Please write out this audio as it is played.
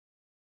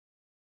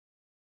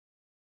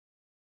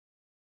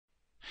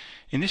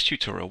In this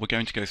tutorial, we're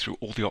going to go through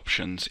all the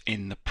options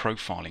in the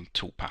Profiling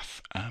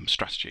Toolpath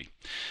strategy.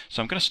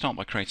 So I'm going to start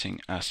by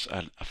creating a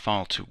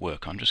file to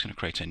work on. I'm just going to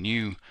create a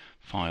new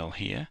file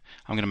here.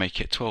 I'm going to make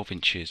it 12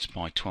 inches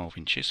by 12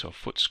 inches, so a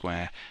foot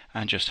square,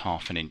 and just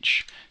half an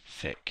inch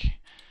thick.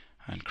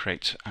 And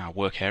create our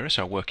work area.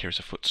 So our work area is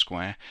a foot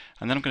square.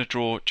 And then I'm going to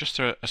draw just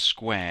a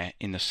square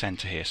in the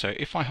center here. So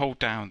if I hold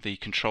down the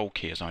control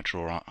key as I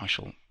draw, I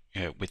shall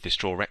with this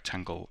draw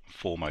rectangle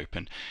form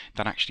open,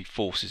 that actually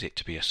forces it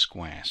to be a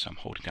square. So I'm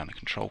holding down the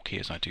control key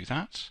as I do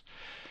that.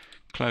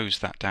 Close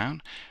that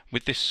down.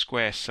 With this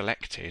square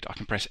selected, I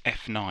can press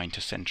F9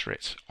 to center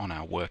it on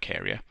our work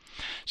area.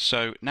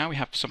 So now we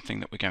have something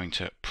that we're going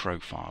to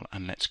profile,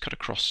 and let's cut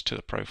across to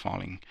the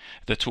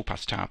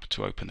Toolpath tab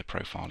to open the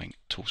Profiling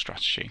Tool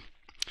Strategy.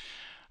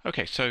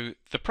 Okay, so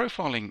the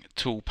Profiling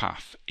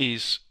Toolpath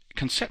is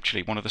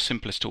conceptually one of the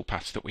simplest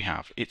toolpaths that we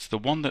have. It's the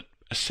one that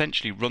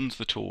essentially runs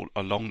the tool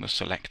along the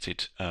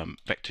selected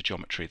vector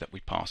geometry that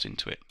we pass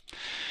into it.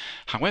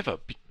 However,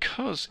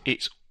 because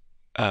it's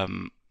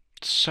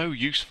so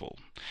useful,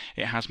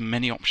 it has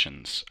many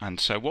options, and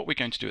so what we're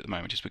going to do at the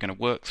moment is we're going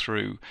to work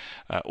through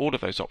all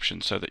of those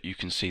options so that you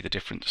can see the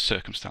different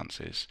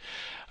circumstances.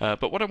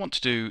 But what I want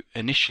to do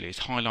initially is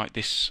highlight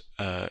this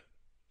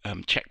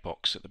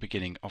checkbox at the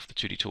beginning of the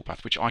 2D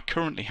toolpath, which I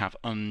currently have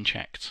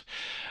unchecked.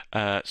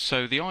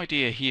 So the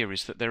idea here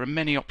is that there are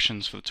many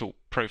options for the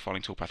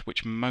profiling toolpath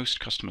which most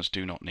customers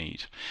do not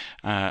need,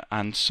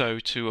 and so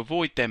to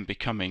avoid them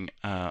becoming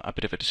a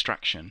bit of a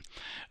distraction,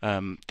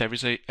 there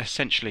is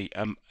essentially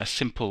a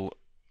simple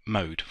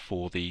mode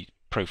for the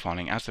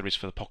profiling, as there is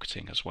for the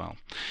pocketing as well.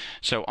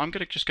 So I'm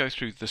going to just go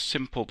through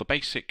the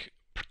basic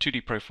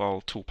 2D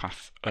profile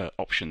toolpath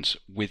options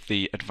with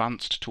the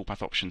advanced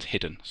toolpath options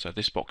hidden. So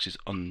this box is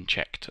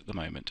unchecked at the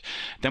moment.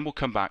 Then we'll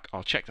come back,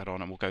 I'll check that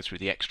on, and we'll go through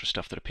the extra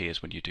stuff that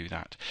appears when you do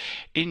that.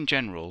 In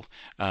general,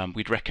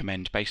 we'd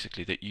recommend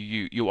basically that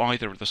you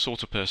either are the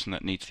sort of person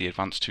that needs the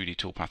advanced 2D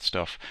toolpath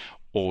stuff,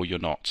 or you're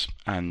not.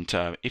 And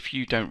if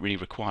you don't really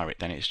require it,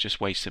 then it's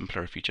just way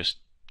simpler if you just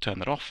turn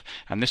that off,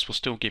 and this will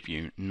still give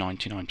you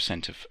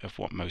 99% of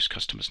what most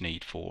customers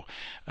need for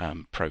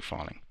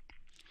profiling.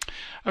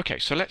 Okay,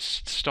 so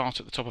let's start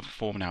at the top of the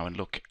form now and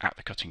look at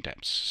the cutting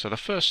depths. So the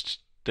first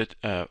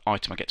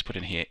item I get to put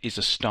in here is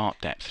a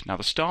start depth. Now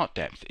the start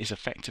depth is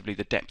effectively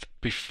the depth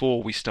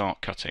before we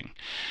start cutting,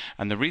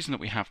 and the reason that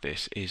we have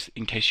this is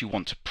in case you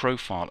want to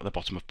profile at the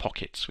bottom of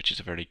pockets, which is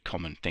a very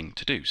common thing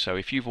to do. So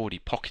if you've already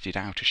pocketed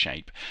out a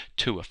shape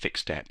to a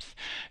fixed depth,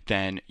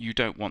 then you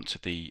don't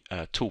want the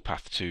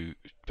toolpath to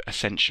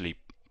essentially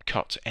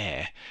cut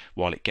air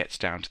while it gets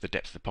down to the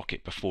depth of the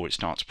pocket before it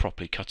starts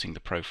properly cutting the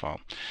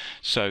profile.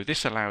 So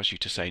this allows you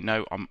to say,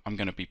 no, I'm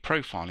going to be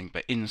profiling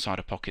but inside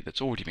a pocket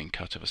that's already been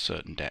cut of a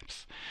certain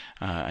depth,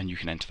 and you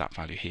can enter that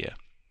value here.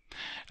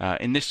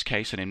 In this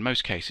case, and in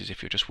most cases,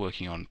 if you're just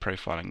working on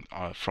profiling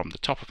from the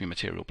top of your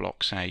material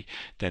block, say,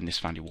 then this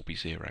value will be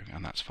 0,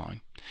 and that's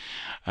fine.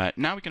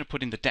 Now we're going to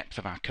put in the depth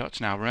of our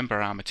cut. Now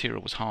remember, our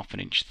material was half an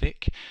inch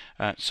thick,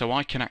 so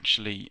I can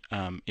actually,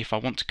 if I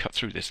want to cut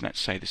through this, let's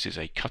say this is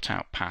a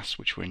cutout pass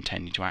which we're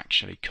intending to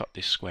actually cut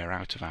this square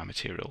out of our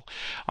material,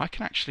 I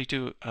can actually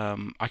do,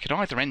 I could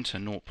either enter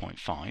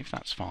 0.5,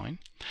 that's fine,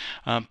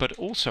 but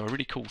also a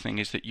really cool thing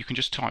is that you can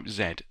just type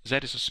Z. Z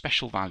is a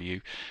special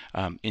value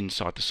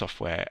inside the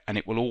software, and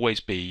it will always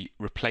be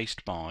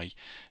replaced by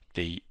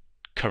the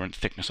current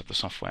thickness of the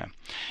software.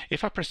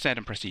 If I press Z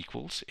and press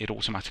equals, it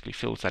automatically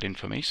fills that in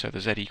for me, so the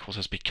Z equals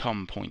has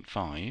become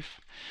 0.5,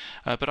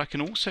 but I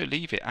can also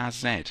leave it as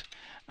Z,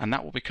 and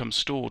that will become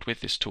stored with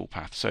this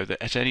toolpath, so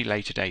that at any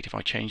later date, if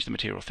I change the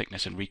material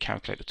thickness and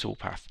recalculate the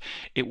toolpath,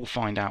 it will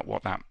find out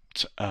what that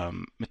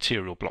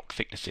material block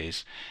thickness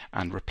is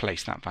and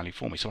replace that value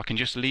for me. So I can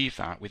just leave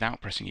that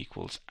without pressing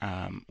equals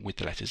with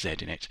the letter Z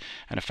in it,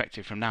 and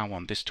effectively from now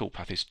on this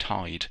toolpath is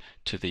tied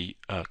to the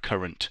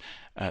current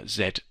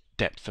Z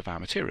depth of our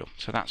material.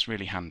 So that's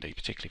really handy,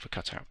 particularly for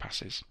cutout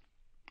passes.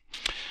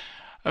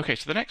 Okay,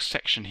 so the next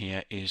section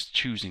here is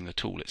choosing the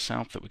tool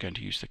itself that we're going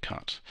to use to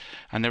cut.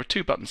 And there are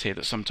two buttons here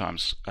that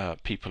sometimes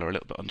people are a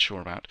little bit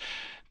unsure about.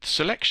 The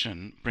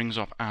selection brings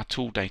up our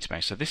tool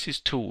database. So this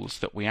is tools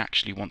that we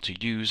actually want to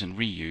use and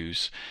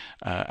reuse,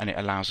 and it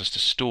allows us to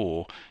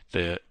store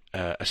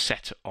a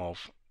set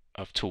of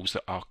tools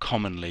that are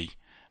commonly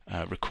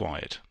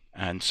required.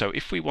 And so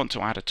if we want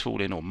to add a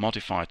tool in or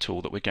modify a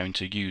tool that we're going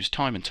to use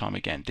time and time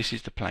again, this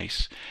is the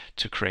place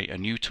to create a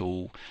new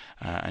tool,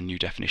 a new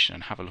definition,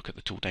 and have a look at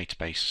the tool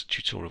database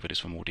tutorial videos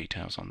for more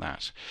details on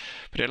that.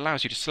 But it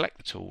allows you to select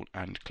the tool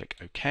and click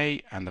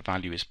OK, and the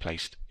value is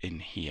placed in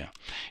here.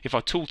 If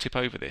I tooltip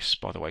over this,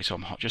 by the way, so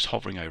I'm just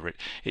hovering over it,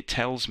 it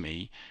tells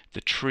me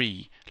the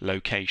tree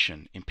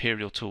location,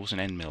 imperial tools and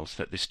end mills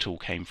that this tool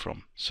came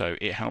from. So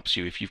it helps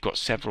you if you've got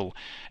several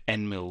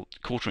end mill,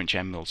 quarter-inch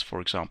end mills,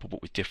 for example,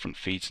 but with different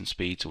feeds and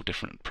speeds or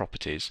different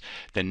properties,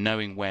 then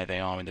knowing where they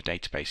are in the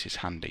database is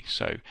handy.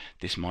 So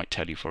this might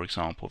tell you, for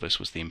example, this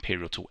was the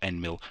imperial tool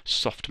end mill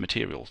soft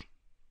material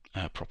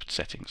property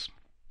settings.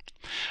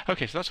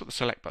 Okay, so that's what the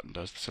select button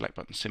does. The select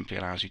button simply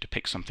allows you to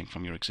pick something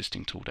from your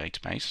existing tool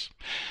database.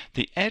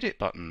 The edit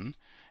button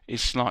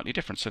is slightly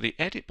different. So the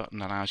edit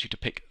button allows you to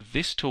pick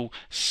this tool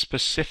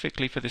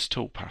specifically for this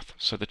toolpath.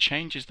 So the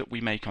changes that we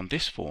make on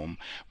this form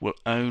will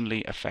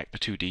only affect the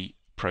 2D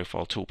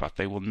profile toolpath.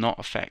 They will not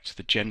affect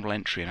the general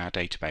entry in our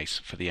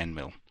database for the end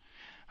mill.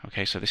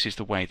 Okay, so this is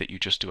the way that you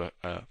just do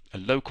a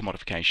local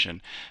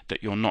modification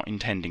that you're not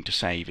intending to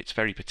save. It's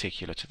very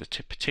particular to the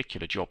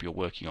particular job you're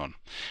working on,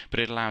 but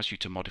it allows you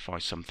to modify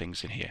some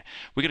things in here.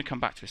 We're going to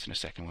come back to this in a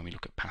second when we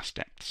look at pass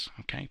depths.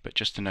 Okay, but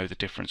just to know the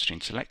difference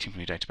between selecting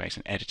from your database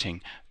and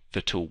editing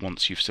the tool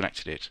once you've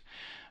selected it.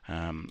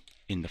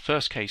 In the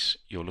first case,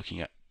 you're looking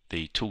at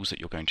the tools that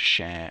you're going to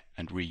share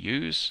and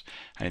reuse,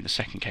 and in the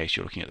second case,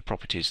 you're looking at the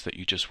properties that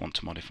you just want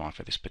to modify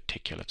for this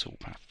particular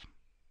toolpath.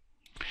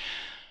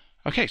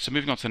 Okay, so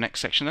moving on to the next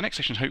section. The next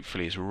section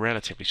hopefully is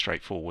relatively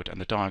straightforward,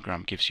 and the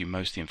diagram gives you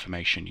most of the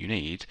information you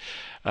need.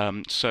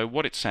 So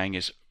what it's saying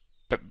is,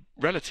 but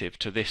relative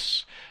to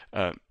this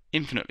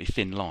infinitely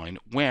thin line,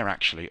 where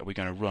actually are we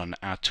going to run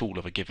our tool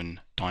of a given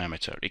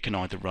diameter? It can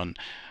either run,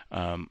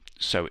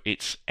 so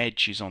its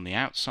edge is on the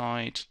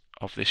outside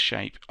of this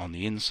shape, on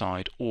the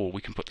inside, or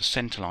we can put the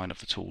center line of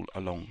the tool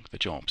along the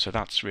job. So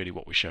that's really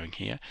what we're showing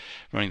here,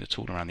 running the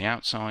tool around the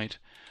outside,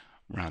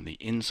 around the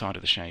inside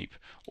of the shape,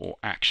 or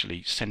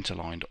actually center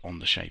lined on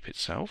the shape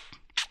itself.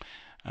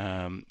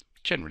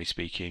 Generally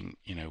speaking,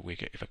 you know,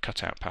 if a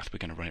cutout path, we're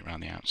going to run it around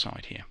the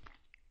outside here.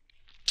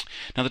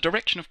 Now the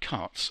direction of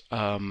cuts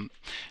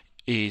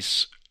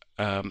is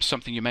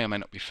something you may or may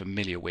not be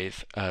familiar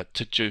with,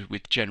 to do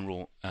with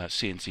general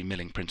CNC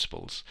milling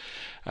principles.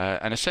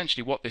 And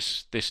essentially what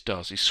this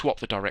does is swap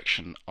the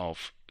direction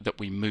of that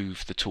we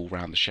move the tool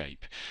around the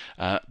shape.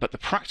 But the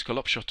practical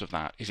upshot of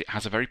that is it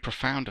has a very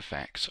profound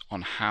effect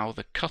on how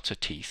the cutter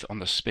teeth on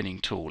the spinning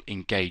tool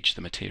engage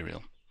the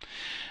material.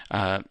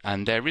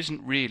 And there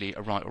isn't really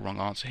a right or wrong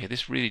answer here.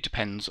 This really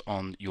depends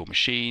on your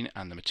machine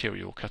and the material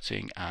you're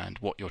cutting and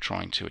what you're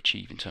trying to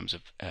achieve in terms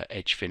of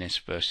edge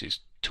finish versus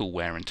tool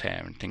wear and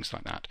tear and things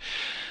like that.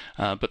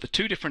 But the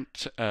two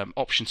different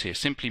options here: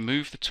 simply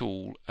move the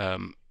tool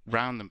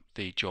round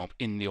the job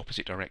in the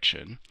opposite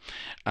direction,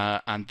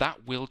 and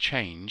that will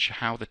change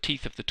how the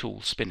teeth of the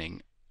tool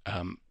spinning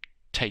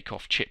take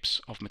off chips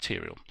of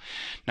material.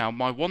 Now,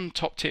 my one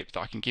top tip that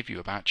I can give you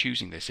about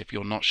choosing this, if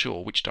you're not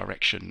sure which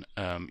direction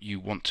you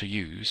want to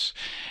use,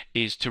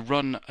 is to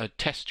run a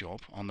test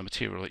job on the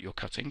material that you're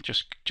cutting.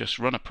 Just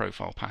run a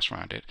profile pass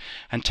around it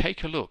and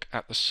take a look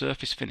at the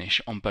surface finish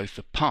on both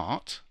the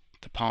part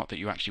that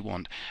you actually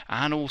want,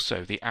 and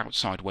also the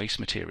outside waste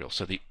material,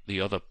 so the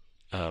other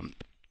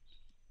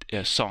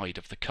side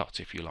of the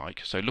cut, if you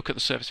like. So look at the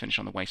surface finish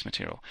on the waste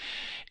material.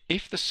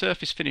 If the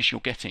surface finish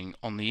you're getting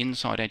on the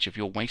inside edge of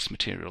your waste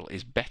material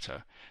is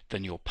better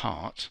than your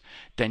part,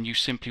 then you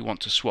simply want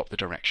to swap the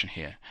direction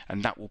here,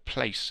 and that will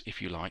place,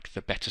 if you like,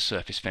 the better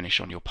surface finish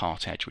on your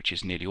part edge, which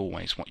is nearly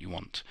always what you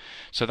want.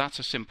 So that's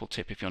a simple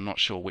tip if you're not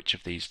sure which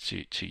of these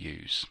to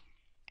use.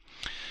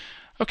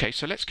 Okay,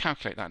 so let's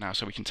calculate that now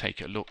so we can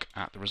take a look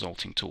at the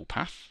resulting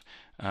toolpath.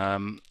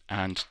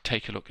 And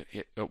take a look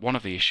at one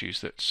of the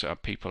issues that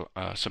people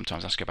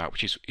sometimes ask about,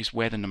 which is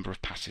where the number of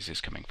passes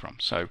is coming from.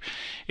 So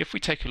if we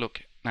take a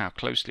look now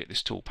closely at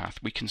this toolpath,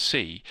 we can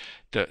see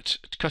that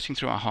cutting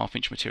through our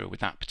 1/2" material with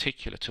that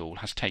particular tool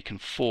has taken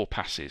 4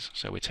 passes.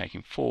 So we're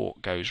taking 4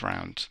 goes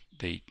round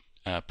the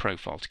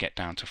profile to get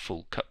down to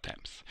full cut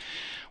depth.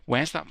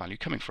 Where's that value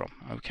coming from?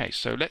 Okay,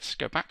 so let's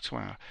go back to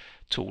our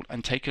tool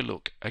and take a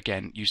look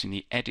again using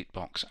the edit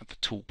box at the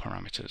tool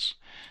parameters.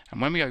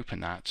 And when we open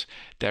that,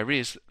 there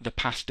is the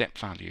pass depth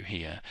value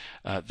here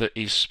that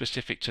is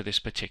specific to this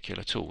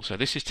particular tool. So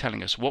this is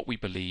telling us what we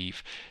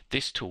believe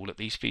this tool at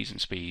these feeds and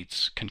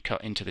speeds can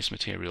cut into this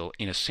material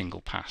in a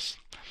single pass.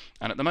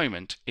 And at the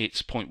moment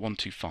it's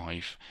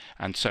 0.125,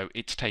 and so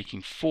it's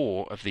taking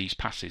 4 of these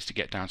passes to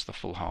get down to the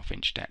full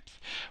 1/2" depth.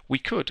 We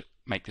could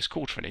make this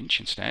 1/4 inch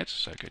instead,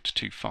 so go to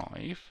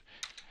 2.5.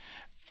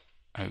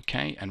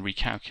 Okay, and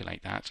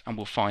recalculate that, and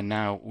we'll find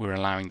now we're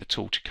allowing the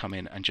tool to come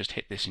in and just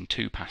hit this in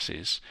 2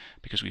 passes,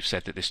 because we've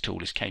said that this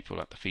tool is capable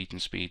at the feed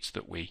and speeds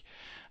that we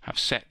have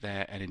set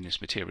there and in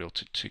this material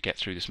to get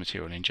through this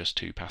material in just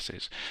 2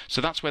 passes.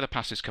 So that's where the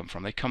passes come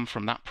from. They come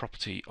from that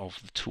property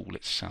of the tool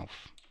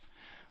itself.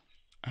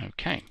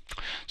 Okay,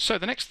 so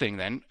the next thing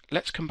then,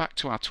 let's come back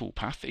to our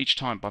toolpath. Each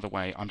time, by the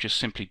way, I'm just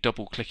simply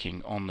double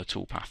clicking on the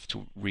toolpath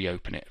to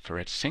reopen it for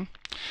editing.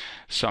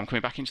 So I'm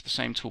coming back into the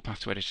same toolpath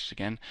to edit it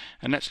again,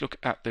 and let's look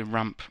at the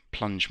ramp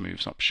plunge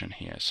moves option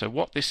here. So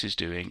what this is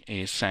doing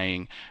is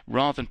saying,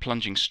 rather than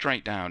plunging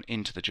straight down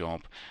into the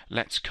job,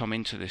 let's come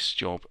into this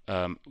job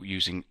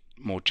using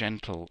more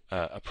gentle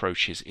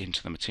approaches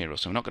into the material.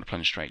 So we're not going to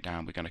plunge straight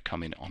down, we're going to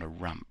come in on a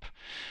ramp,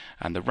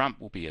 and the ramp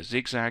will be a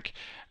zigzag,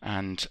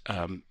 and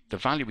the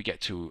value we get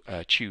to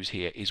choose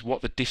here is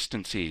what the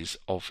distance is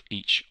of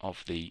each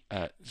of the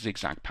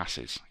zigzag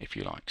passes, if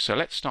you like. So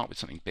let's start with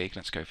something big.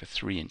 Let's go for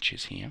 3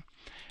 inches here,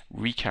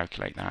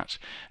 recalculate that,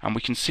 and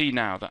we can see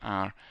now that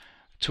our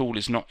tool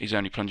is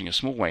only plunging a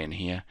small way in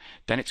here,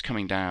 then it's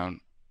coming down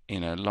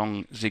in a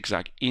long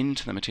zigzag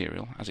into the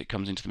material as it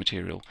comes into the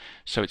material.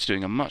 So it's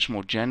doing a much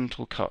more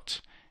gentle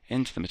cut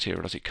into the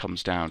material as it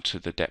comes down to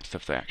the depth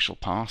of the actual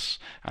pass,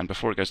 and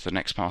before it goes to the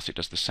next pass it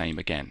does the same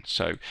again.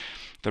 So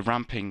the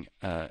ramping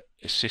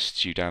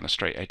assists you down the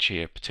straight edge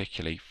here,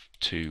 particularly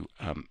to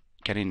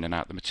get in and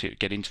out the material,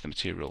 get into the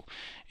material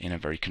in a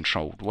very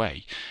controlled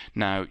way.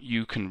 Now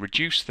you can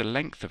reduce the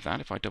length of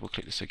that. If I double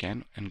click this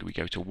again and we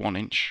go to 1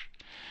 inch,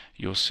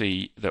 you'll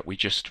see that we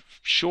just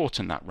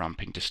shorten that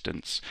ramping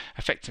distance,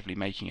 effectively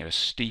making it a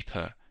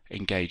steeper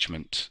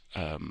engagement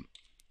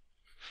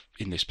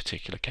in this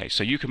particular case.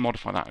 So you can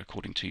modify that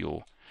according to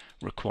your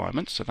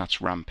requirements. So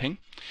that's ramping.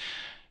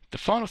 The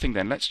final thing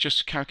then, let's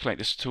just calculate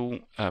this tool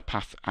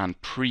path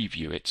and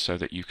preview it so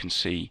that you can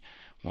see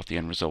what the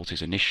end result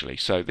is initially.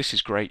 So this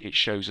is great. It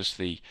shows us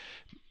the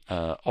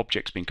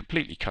objects being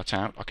completely cut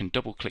out. I can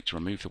double click to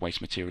remove the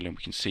waste material and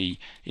we can see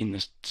in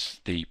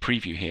the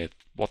preview here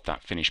what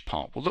that finished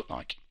part will look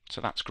like. So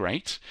that's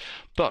great.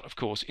 But of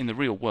course in the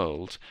real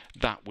world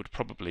that would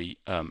probably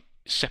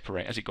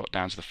separate as it got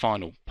down to the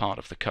final part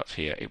of the cut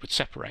here. It would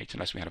separate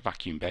unless we had a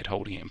vacuum bed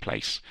holding it in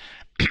place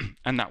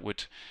and that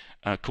would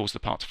cause the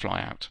part to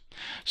fly out.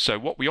 So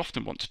what we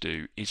often want to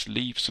do is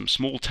leave some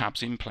small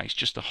tabs in place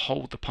just to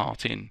hold the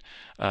part in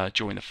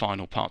during the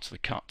final parts of the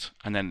cut,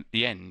 and then at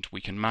the end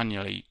we can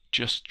manually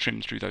just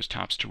trim through those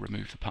tabs to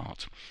remove the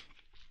part,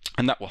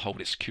 and that will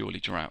hold it securely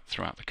throughout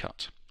the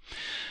cut.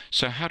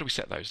 So how do we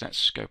set those?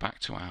 Let's go back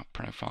to our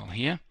profile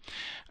here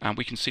and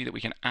we can see that we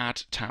can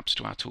add tabs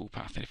to our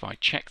toolpath. And if I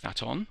check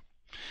that on,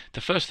 the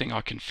first thing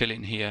I can fill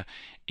in here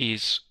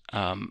is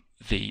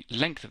the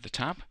length of the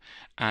tab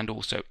and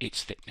also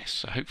its thickness.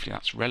 So hopefully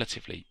that's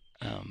relatively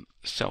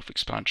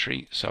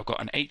self-explanatory. So I've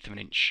got an 1/8 of an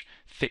inch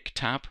thick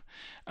tab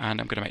and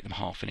I'm going to make them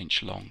 1/2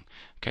 inch long.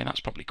 Okay,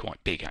 that's probably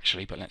quite big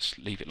actually, but let's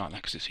leave it like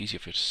that because it's easier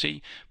for you to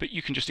see. But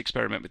you can just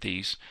experiment with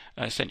these.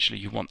 Essentially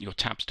you want your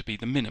tabs to be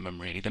the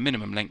minimum, really, the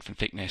minimum length and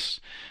thickness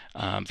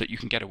that you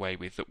can get away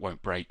with, that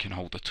won't break and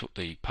hold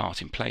the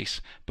part in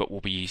place, but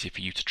will be easy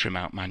for you to trim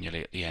out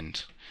manually at the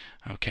end.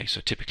 Okay,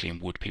 so typically in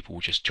wood people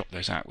will just chop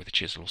those out with a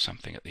chisel or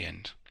something at the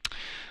end.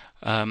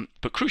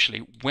 But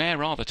crucially,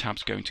 where are the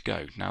tabs going to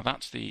go? Now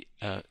that's the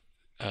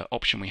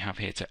option we have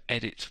here to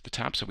edit the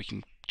tab, so we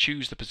can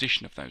choose the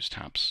position of those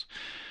tabs.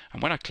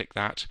 And when I click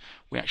that,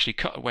 we actually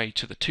cut away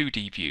to the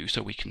 2D view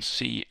so we can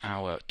see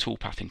our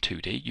toolpath in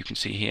 2D. You can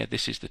see here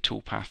this is the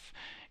toolpath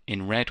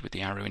in red with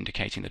the arrow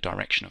indicating the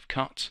direction of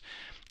cut,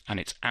 and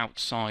it's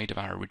outside of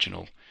our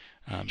original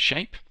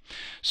shape.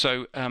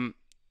 So and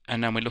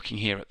then we're looking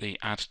here at the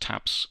add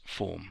tabs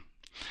form.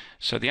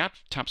 So the add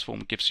tabs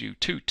form gives you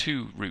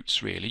two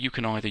routes really. You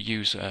can either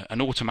use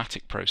an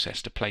automatic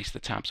process to place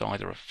the tabs,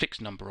 either a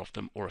fixed number of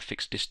them or a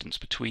fixed distance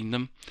between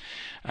them,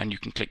 and you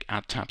can click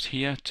add tabs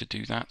here to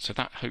do that. So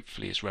that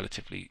hopefully is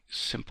relatively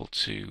simple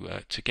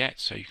to get.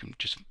 So you can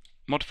just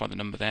modify the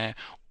number there,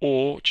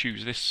 or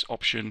choose this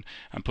option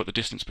and put the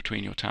distance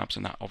between your tabs,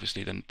 and that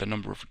obviously then the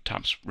number of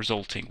tabs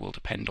resulting will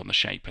depend on the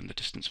shape and the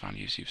distance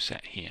values you've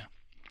set here.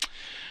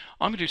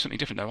 I'm going to do something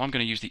different though. I'm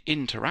going to use the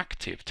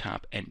interactive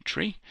tab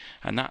entry,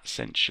 and that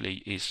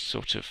essentially is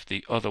sort of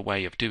the other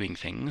way of doing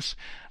things,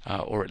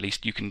 or at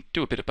least you can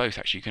do a bit of both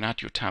actually. You can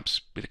add your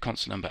tabs with a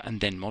constant number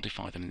and then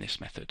modify them in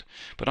this method,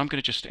 but I'm going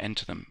to just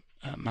enter them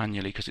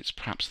manually because it's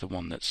perhaps the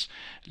one that's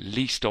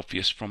least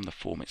obvious from the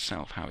form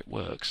itself how it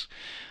works.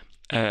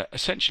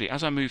 Essentially,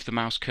 as I move the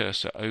mouse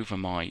cursor over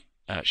my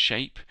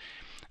shape,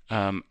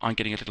 I'm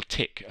getting a little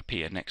tick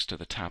appear next to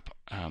the tab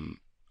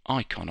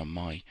icon on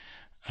my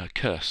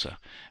cursor,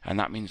 and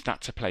that means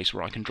that's a place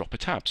where I can drop a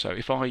tab. So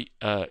if I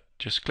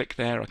just click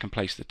there, I can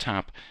place the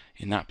tab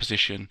in that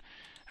position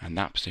and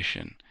that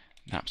position,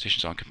 that position,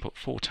 so I can put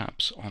 4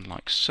 tabs on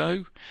like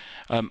so.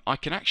 I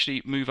can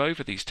actually move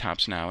over these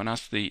tabs now, and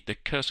as the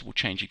cursor will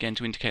change again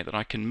to indicate that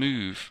I can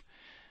move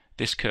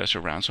this cursor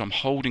around. So I'm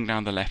holding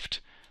down the left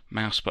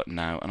mouse button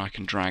now and I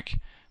can drag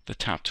the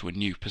tab to a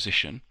new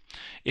position.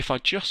 If I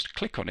just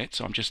click on it,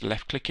 so I'm just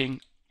left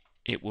clicking,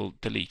 it will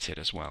delete it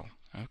as well.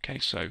 Okay,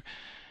 so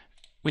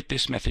with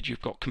this method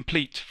you've got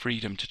complete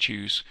freedom to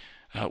choose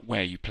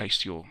where you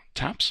place your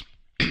tabs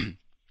and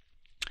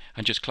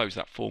just close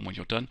that form when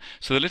you're done.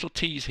 So the little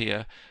T's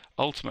here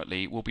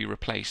ultimately will be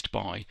replaced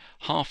by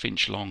 1/2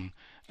 inch long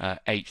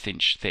 1/8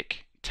 inch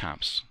thick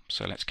tabs.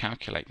 So let's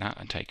calculate that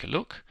and take a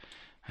look,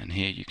 and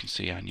here you can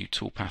see our new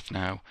toolpath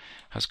now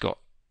has got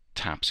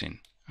tabs in.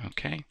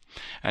 Okay,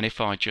 and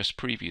if I just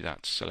preview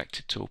that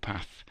selected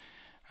toolpath,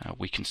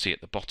 we can see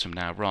at the bottom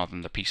now, rather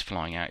than the piece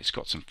flying out, it's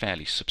got some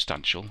fairly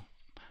substantial,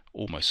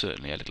 almost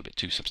certainly a little bit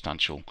too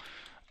substantial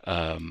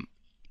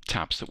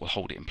tabs that will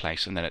hold it in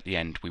place, and then at the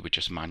end we would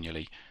just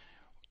manually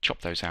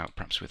chop those out,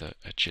 perhaps with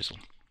a chisel.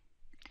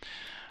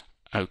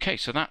 Okay,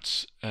 so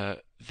that's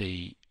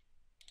the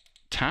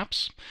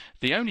tabs.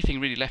 The only thing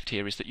really left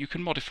here is that you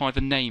can modify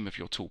the name of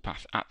your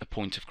toolpath at the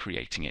point of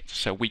creating it.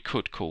 So we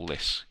could call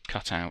this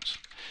cutout,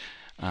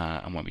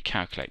 and when we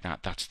calculate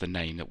that, that's the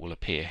name that will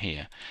appear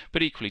here.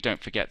 But equally,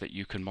 don't forget that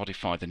you can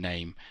modify the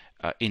name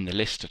in the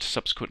list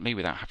subsequently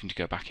without having to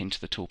go back into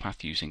the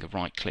toolpath using a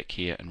right click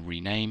here and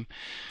rename.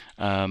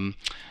 And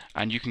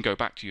you can go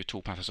back to your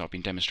toolpath as I've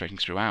been demonstrating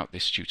throughout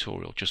this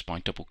tutorial just by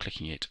double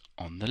clicking it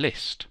on the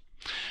list.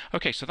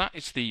 Okay, so that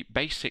is the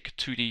basic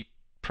 2D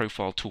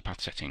profile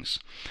toolpath settings.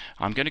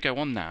 I'm going to go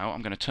on now.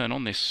 I'm going to turn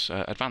on this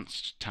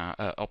advanced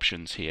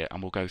options here,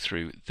 and we'll go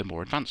through the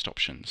more advanced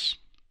options.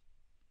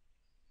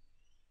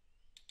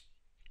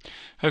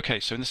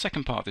 Okay, so in the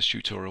second part of this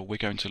tutorial we're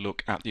going to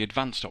look at the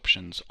advanced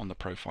options on the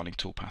profiling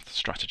toolpath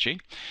strategy,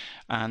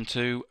 and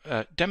to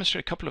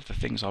demonstrate a couple of the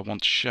things I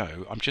want to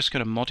show, I'm just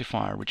going to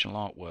modify our original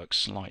artwork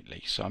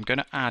slightly. So I'm going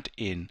to add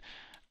in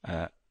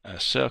a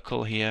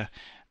circle here,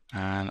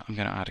 and I'm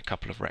going to add a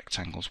couple of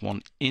rectangles,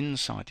 one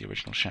inside the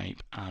original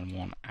shape and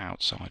one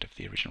outside of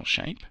the original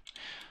shape.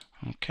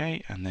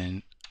 Okay, and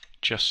then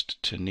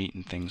just to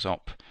neaten things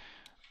up,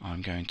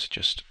 I'm going to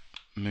just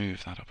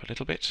move that up a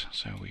little bit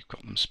so we've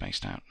got them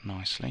spaced out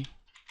nicely.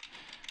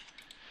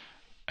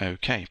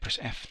 Okay, press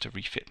F to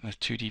refit the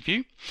 2D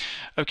view.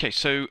 Okay,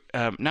 so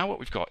now what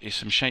we've got is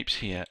some shapes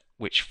here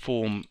which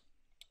form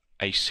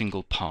a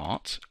single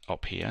part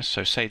up here.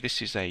 So say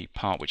this is a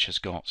part which has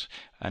got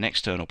an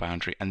external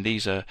boundary, and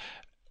these are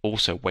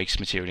also waste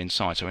material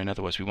inside. So in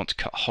other words, we want to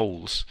cut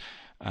holes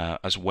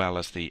as well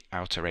as the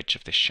outer edge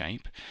of this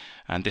shape,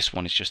 and this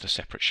one is just a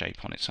separate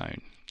shape on its own.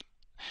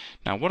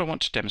 Now what I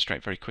want to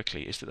demonstrate very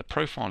quickly is that the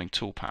profiling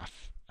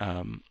toolpath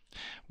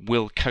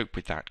will cope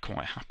with that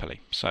quite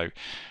happily. So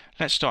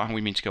let's start how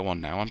we mean to go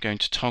on now. I'm going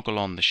to toggle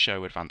on the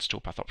show advanced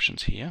toolpath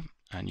options here,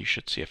 and you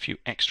should see a few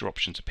extra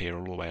options appear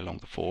all the way along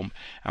the form,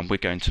 and we're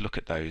going to look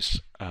at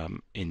those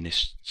in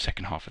this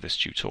second half of this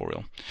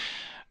tutorial.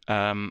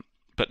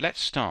 But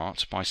let's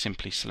start by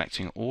simply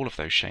selecting all of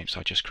those shapes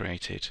I just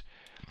created.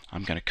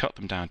 I'm going to cut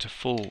them down to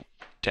full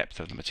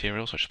depth of the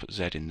material, so I'll just put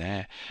Z in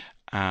there,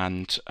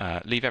 and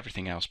leave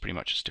everything else pretty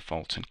much as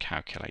default and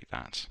calculate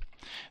that.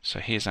 So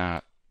here's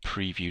our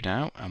preview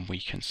now, and we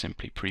can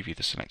simply preview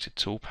the selected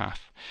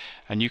toolpath,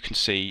 and you can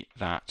see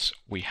that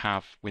we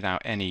have,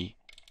 without any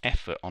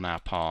effort on our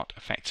part,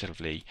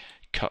 effectively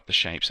cut the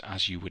shapes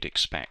as you would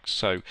expect.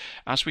 So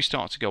as we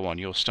start to go on,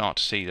 you'll start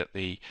to see that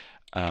the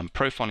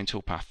profiling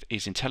toolpath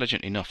is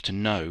intelligent enough to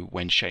know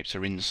when shapes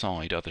are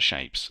inside other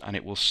shapes, and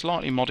it will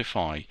slightly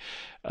modify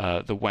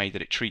the way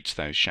that it treats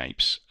those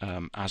shapes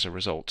as a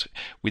result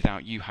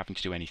without you having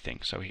to do anything.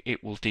 So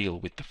it will deal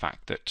with the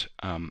fact that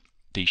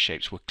these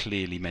shapes were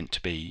clearly meant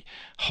to be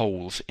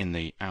holes in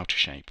the outer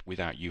shape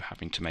without you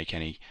having to make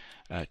any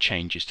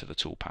changes to the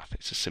toolpath.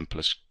 It's as simple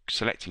as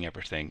selecting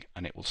everything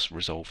and it will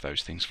resolve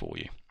those things for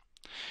you.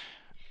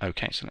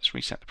 Okay, so let's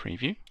reset the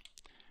preview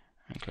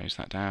and close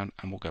that down,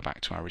 and we'll go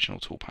back to our original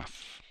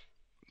toolpath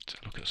to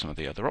look at some of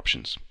the other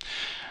options.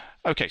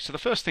 Okay, so the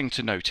first thing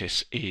to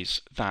notice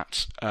is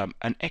that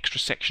an extra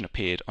section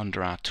appeared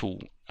under our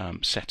tool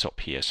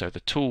setup here. So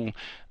the tool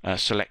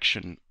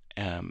selection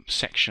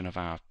section of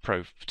our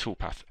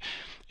toolpath,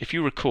 if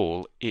you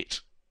recall,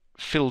 it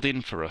filled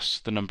in for us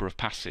the number of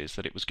passes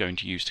that it was going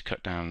to use to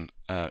cut down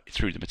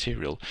through the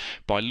material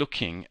by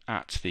looking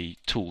at the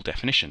tool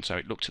definition. So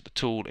it looked at the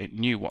tool, it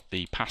knew what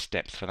the pass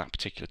depth for that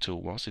particular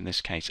tool was, in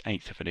this case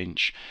 1/8 of an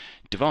inch,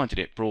 divided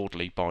it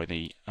broadly by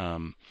the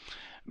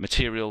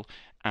material,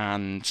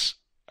 and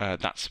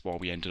that's why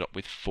we ended up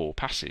with 4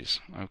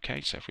 passes.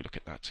 Okay, so if we look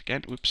at that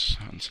again, whoops,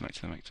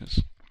 unselect the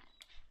vectors.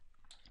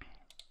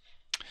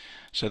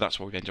 So that's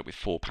why we've ended up with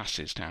 4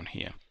 passes down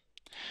here.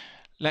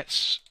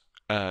 Let's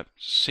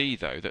see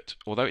though that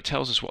although it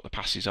tells us what the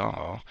passes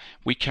are,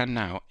 we can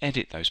now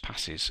edit those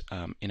passes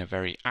in a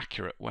very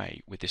accurate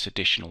way with this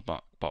additional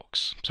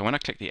box. So when I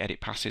click the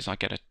edit passes, I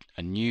get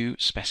a new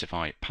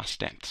specify pass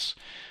depths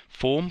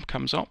form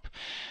comes up,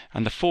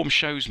 and the form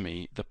shows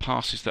me the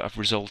passes that have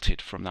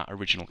resulted from that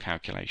original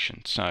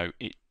calculation. So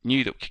it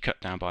knew that we could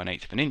cut down by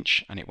 1/8 of an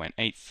inch, and it went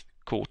 1/8,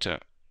 1/4,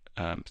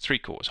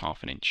 3/4,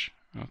 1/2 an inch.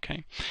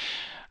 Okay.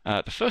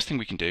 The first thing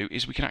we can do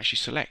is we can actually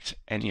select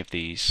any of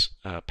these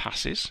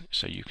passes,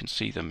 so you can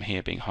see them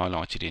here being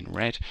highlighted in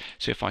red.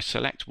 So if I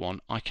select one,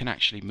 I can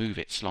actually move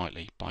it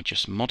slightly by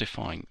just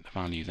modifying the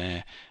value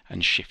there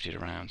and shift it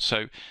around.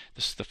 So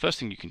the first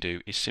thing you can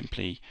do is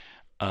simply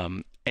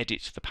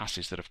edit the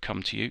passes that have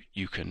come to you.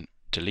 You can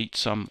delete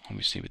some,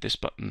 obviously, with this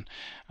button,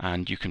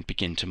 and you can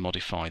begin to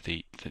modify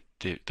the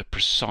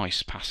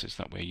precise passes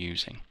that we're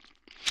using.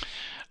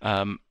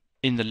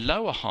 In the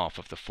lower half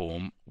of the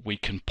form, we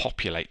can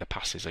populate the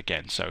passes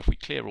again. So if we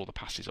clear all the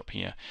passes up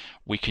here,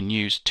 we can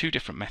use 2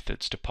 different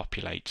methods to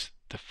populate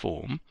the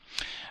form.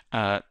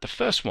 The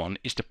first one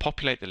is to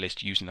populate the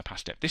list using the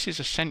pass depth. This is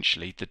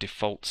essentially the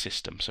default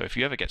system. So if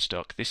you ever get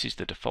stuck, this is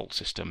the default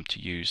system to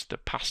use the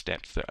pass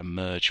depth that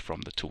emerge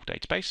from the tool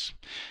database.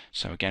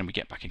 So again, we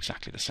get back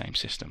exactly the same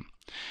system.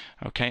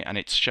 Okay, and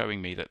it's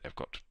showing me that they've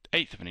got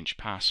 1/8 of an inch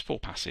pass, 4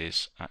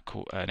 passes at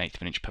 1/8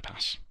 of an inch per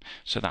pass.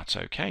 So that's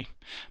okay.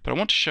 But I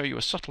want to show you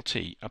a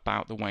subtlety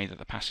about the way that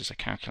the passes are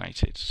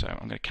calculated. So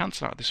I'm going to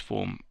cancel out this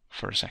form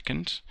for a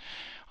second.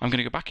 I'm going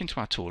to go back into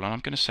our tool and I'm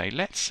going to say,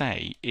 let's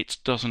say it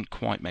doesn't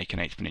quite make an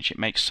eighth of an inch. It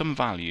makes some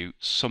value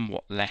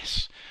somewhat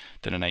less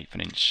than an eighth of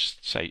an inch,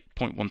 say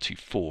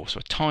 0.124, so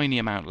a tiny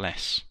amount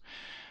less.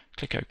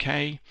 Click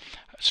OK.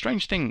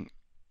 Strange thing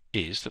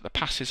is that the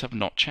passes have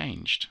not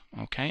changed.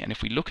 Okay, and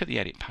if we look at the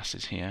edit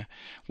passes here,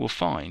 we'll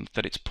find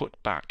that it's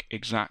put back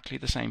exactly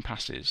the same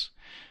passes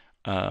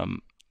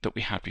that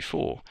we had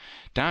before.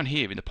 Down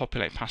here in the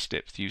populate pass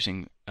depth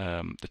using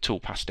the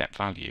tool pass depth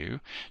value,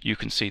 you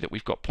can see that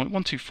we've got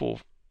 0.124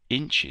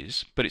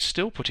 inches, but it's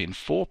still put in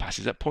 4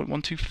 passes at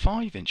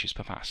 0.125 inches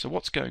per pass. So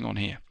what's going on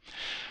here?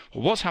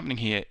 Well, what's happening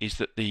here is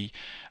that the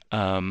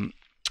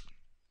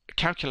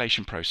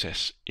calculation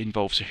process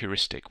involves a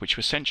heuristic, which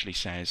essentially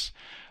says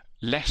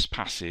less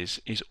passes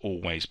is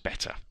always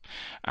better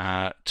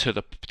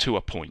to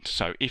a point.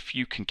 So if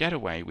you can get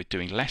away with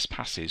doing less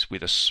passes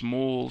with a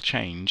small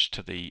change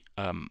to the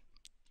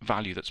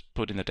value that's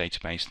put in the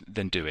database,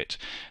 then do it.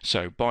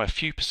 So by a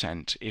few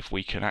percent, if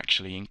we can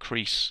actually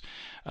increase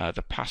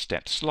the pass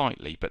depth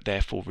slightly, but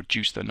therefore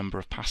reduce the number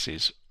of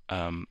passes,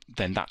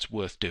 then that's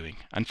worth doing.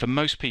 And for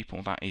most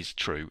people that is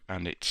true,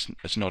 and it's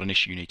not an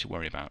issue you need to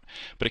worry about.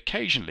 But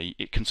occasionally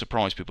it can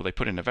surprise people. They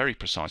put in a very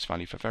precise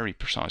value for very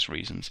precise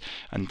reasons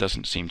and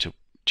doesn't seem to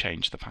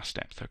change the pass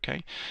depth.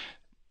 Okay,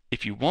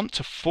 if you want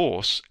to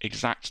force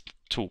exact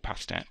tool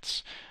pass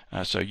depths,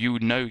 so you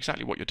know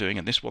exactly what you're doing,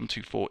 and this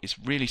 124 is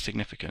really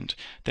significant,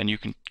 then you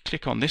can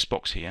click on this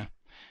box here,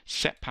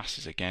 set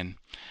passes again,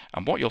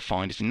 and what you'll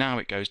find is now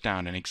it goes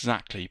down in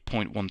exactly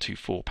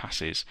 0.124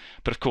 passes,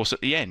 but of course at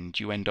the end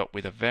you end up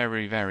with a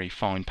very, very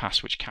fine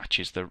pass which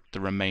catches the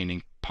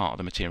remaining part of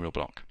the material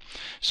block.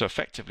 So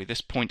effectively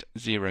this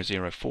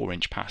 0.004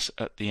 inch pass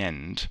at the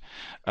end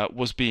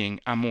was being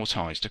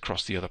amortized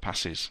across the other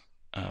passes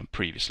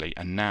previously,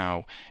 and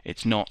now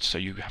it's not, so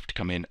you have to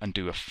come in and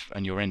do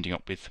and you're ending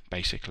up with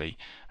basically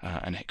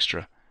an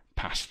extra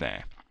pass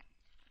there.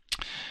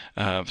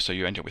 So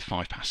you end up with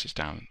 5 passes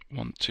down,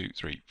 1, 2,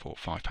 3, 4,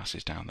 5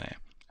 passes down there.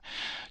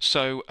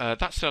 So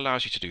that still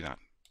allows you to do that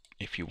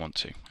if you want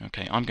to.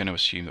 Okay, I'm going to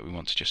assume that we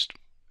want to just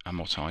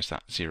amortize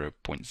that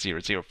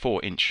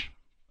 0.004 inch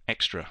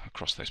extra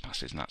across those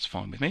passes, and that's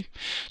fine with me.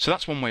 So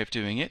that's one way of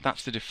doing it.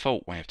 That's the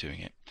default way of doing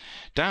it.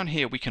 Down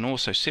here we can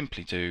also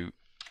simply do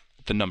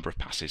the number of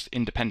passes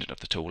independent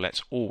of the tool.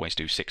 Let's always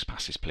do 6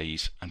 passes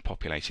please, and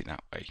populate it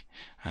that way,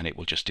 and it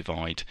will just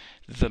divide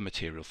the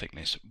material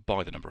thickness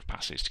by the number of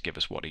passes to give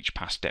us what each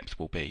pass depth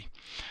will be.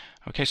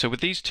 Okay, so with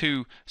these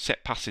 2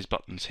 set passes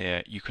buttons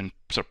here, you can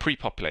sort of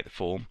pre-populate the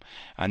form,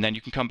 and then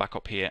you can come back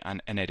up here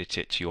and edit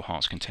it to your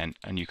heart's content,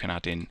 and you can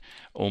add in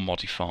or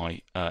modify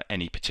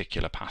any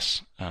particular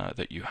pass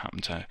that you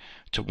happen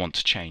to want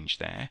to change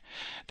there.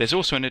 There's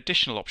also an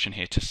additional option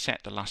here to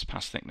set the last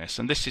pass thickness,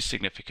 and this is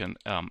significant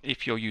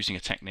if you're using a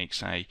technique,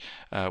 say,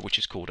 which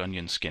is called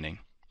onion skinning.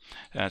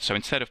 So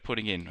instead of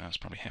putting in, that's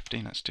probably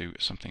hefty, let's do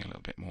something a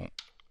little bit more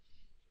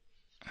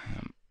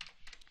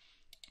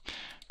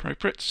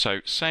appropriate.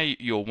 So say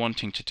you're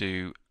wanting to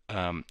do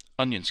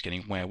onion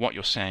skinning, where what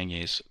you're saying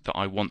is that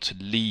I want to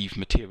leave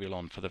material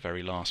on for the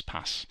very last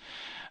pass,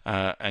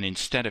 and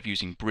instead of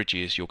using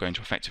bridges, you're going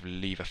to effectively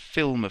leave a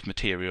film of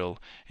material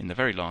in the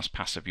very last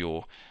pass of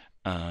your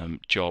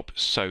job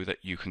so that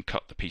you can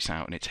cut the piece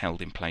out and it's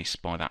held in place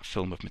by that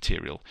film of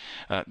material.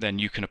 Then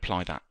you can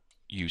apply that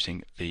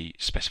using the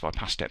specify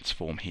pass depths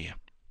form here.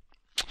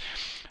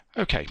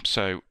 Okay,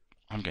 so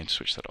I'm going to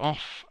switch that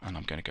off and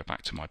I'm going to go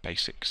back to my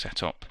basic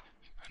setup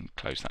and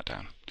close that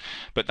down.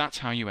 But that's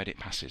how you edit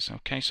passes.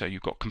 Okay, so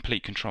you've got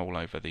complete control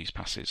over these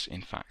passes,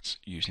 in fact,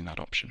 using that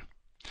option.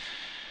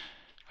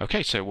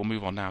 Okay, so we'll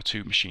move on now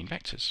to machine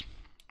vectors.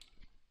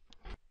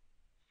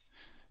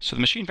 So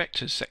the machine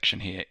vectors section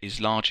here is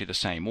largely the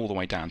same all the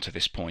way down to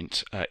this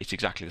point. It's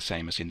exactly the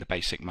same as in the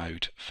basic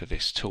mode for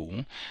this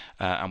tool,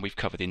 and we've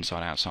covered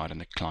inside, outside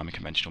and the climb and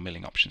conventional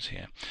milling options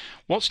here.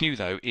 What's new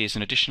though is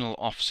an additional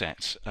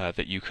offset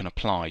that you can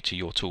apply to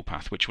your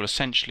toolpath, which will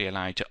essentially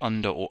allow you to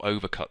under or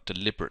overcut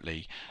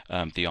deliberately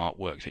the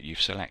artwork that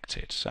you've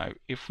selected. So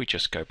if we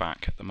just go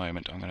back at the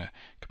moment, I'm going to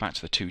go back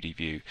to the 2D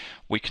view,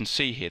 we can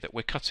see here that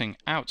we're cutting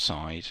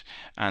outside,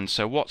 and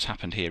so what's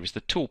happened here is the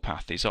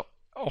toolpath is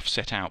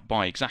offset out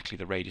by exactly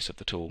the radius of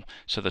the tool,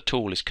 so the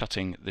tool is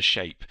cutting the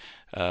shape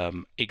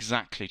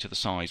exactly to the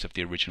size of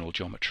the original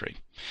geometry.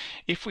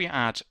 If we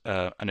add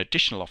an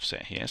additional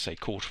offset here, say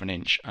 1/4 of an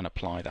inch, and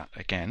apply that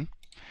again,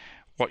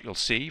 what you'll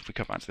see if we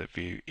come back to the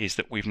view is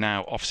that we've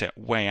now offset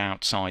way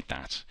outside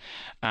that,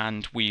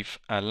 and we've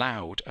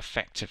allowed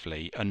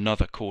effectively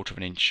another 1/4 of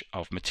an inch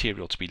of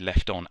material to be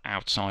left on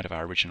outside of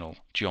our original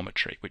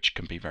geometry, which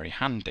can be very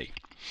handy.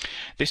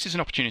 This is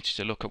an opportunity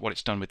to look at what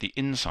it's done with the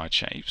inside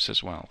shapes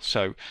as well.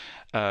 So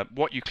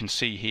what you can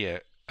see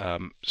here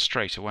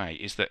straight away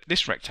is that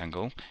this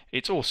rectangle,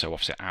 it's also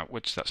offset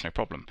outwards, that's no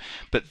problem.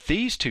 But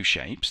these two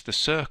shapes, the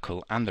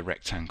circle and the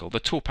rectangle, the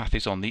toolpath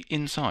is on the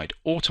inside.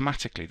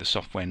 Automatically the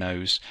software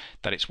knows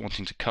that it's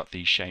wanting to cut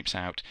these shapes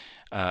out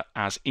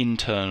as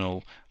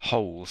internal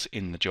holes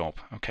in the job.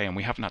 Okay, and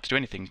we haven't had to do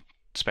anything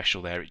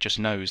special there. It just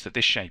knows that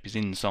this shape is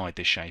inside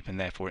this shape, and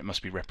therefore it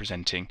must be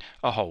representing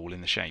a hole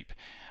in the shape.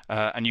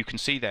 And you can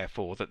see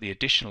therefore that the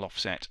additional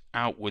offset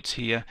outwards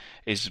here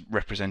is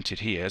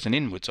represented here as an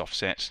inwards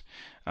offset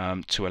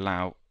to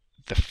allow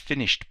the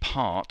finished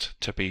part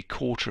to be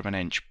 1/4 of an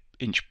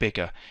inch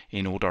bigger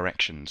in all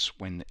directions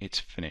when it's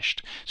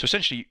finished. So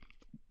essentially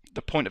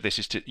the point of this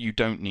is you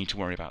don't need to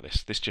worry about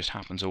this. This just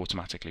happens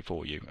automatically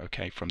for you,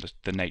 okay, from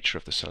the nature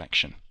of the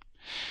selection.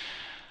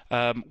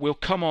 We'll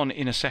come on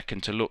in a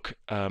second to look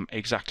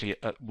exactly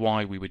at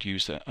why we would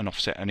use an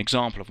offset, an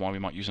example of why we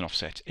might use an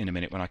offset in a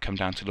minute when I come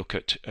down to look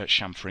at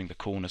chamfering the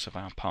corners of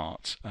our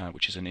part,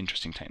 which is an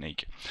interesting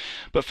technique.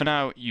 But for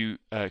now, you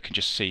can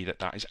just see that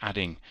that is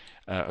adding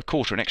an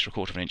extra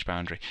 1/4 of an inch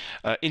boundary.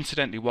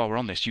 Incidentally, while we're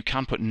on this, you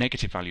can put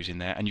negative values in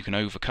there and you can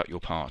overcut your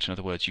part. In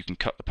other words, you can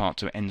cut the part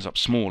so it ends up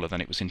smaller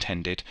than it was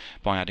intended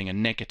by adding a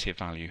negative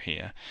value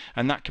here.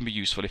 And that can be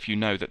useful if you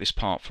know that this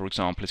part, for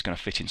example, is going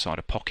to fit inside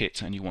a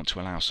pocket and you want to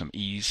allow some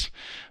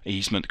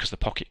easement because the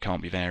pocket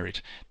can't be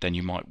varied. Then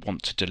you might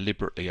want to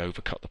deliberately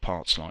overcut the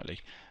part slightly,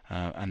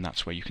 and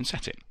that's where you can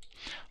set it.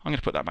 I'm going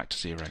to put that back to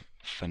 0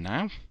 for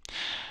now.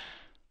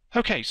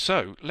 Okay,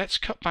 so let's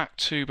cut back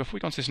to, before we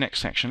go on to this next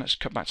section, let's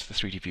cut back to the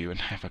 3D view and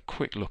have a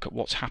quick look at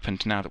what's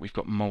happened now that we've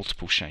got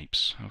multiple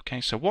shapes.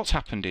 Okay, so what's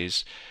happened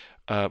is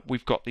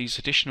we've got these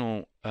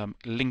additional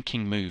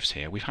linking moves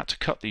here. We've had to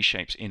cut these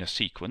shapes in a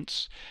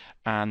sequence,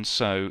 and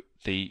so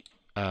the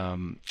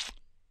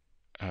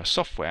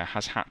software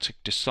has had to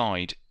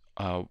decide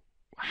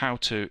how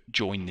to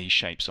join these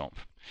shapes up.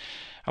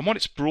 And what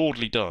it's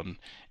broadly done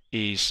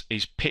is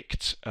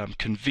picked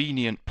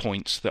convenient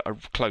points that are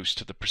close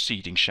to the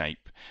preceding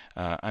shape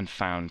and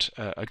found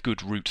a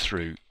good route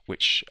through,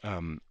 which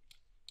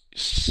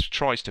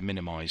tries to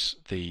minimize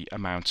the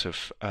amount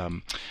of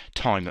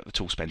time that the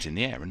tool spends in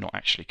the air and not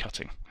actually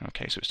cutting.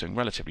 Okay, so it's doing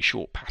relatively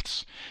short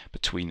paths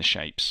between the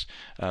shapes,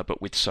 but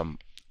with some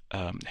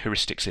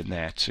heuristics in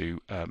there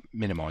to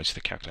minimize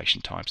the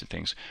calculation times and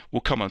things.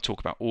 We'll come on and talk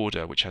about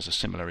order, which has a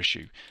similar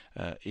issue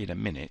in a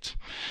minute.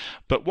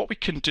 But what we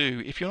can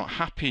do, if you're not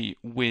happy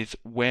with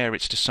where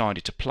it's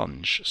decided to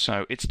plunge,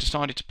 so it's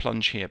decided to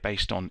plunge here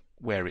based on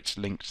where it's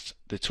linked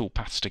the tool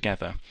paths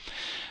together,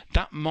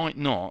 that might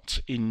not,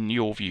 in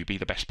your view, be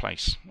the best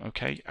place.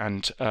 Okay,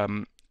 and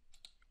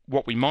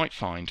what we might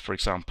find, for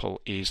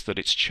example, is that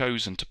it's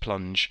chosen to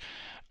plunge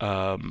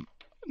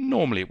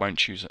normally it won't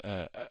choose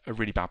a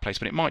really bad place,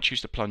 but it might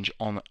choose to plunge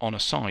on a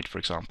side, for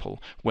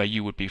example, where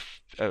you would be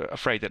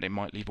afraid that it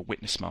might leave a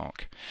witness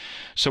mark.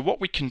 So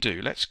what we can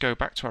do, let's go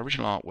back to our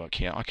original artwork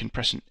here. I can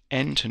press an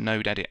N to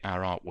node edit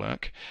our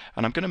artwork,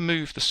 and I'm going to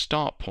move the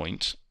start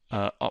point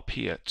up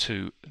here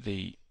to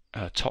the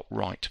top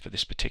right for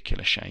this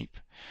particular shape.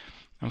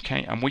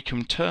 Okay, and we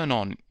can turn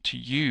on to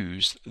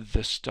use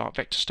the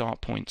vector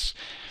start points.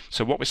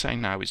 So what we're saying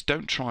now is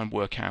don't try and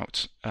work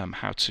out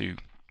how to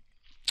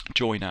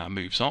join our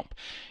moves up.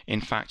 In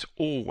fact,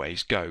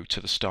 always go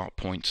to the start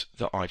point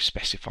that I've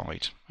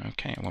specified.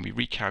 Okay, and when we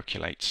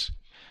recalculate,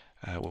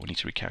 well, we need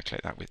to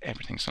recalculate that with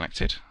everything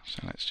selected. So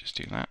let's just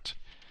do that.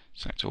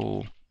 Select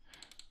all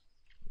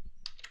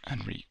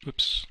and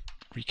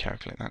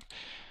recalculate that.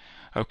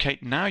 Okay,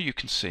 now you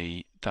can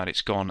see that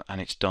it's gone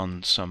and it's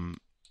done some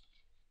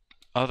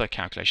other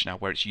calculation now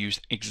where it's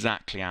used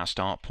exactly our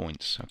start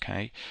points.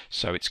 Okay,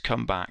 so it's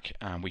come back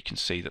and we can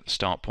see that the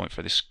start point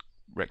for this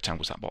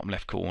rectangle is that bottom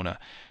left corner,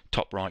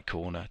 top right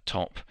corner,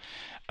 top.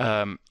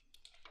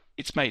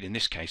 It's made in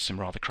this case some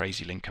rather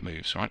crazy linker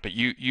moves, right? But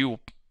you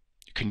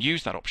can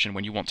use that option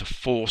when you want to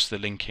force the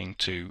linking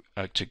to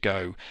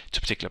go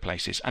to particular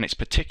places, and it's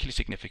particularly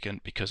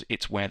significant because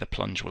it's where the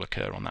plunge will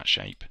occur on that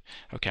shape.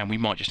 Okay, and we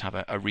might just have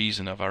a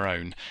reason of our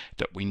own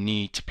that we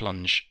need to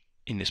plunge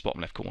in this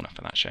bottom left corner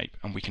for that shape,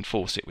 and we can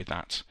force it with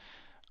that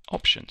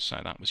option. So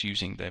that was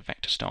using the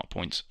vector start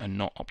points and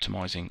not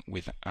optimizing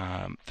with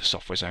the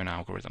software's own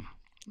algorithm.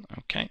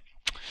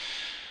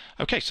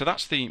 Okay, so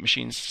that's the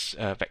machine's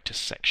vector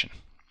section.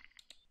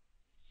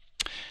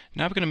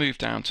 Now we're going to move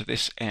down to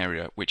this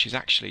area, which is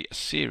actually a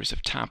series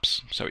of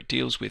tabs. So it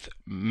deals with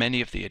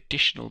many of the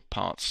additional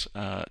parts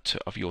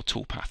of your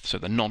toolpath, so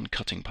the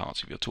non-cutting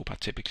parts of your toolpath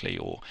typically,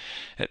 or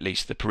at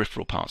least the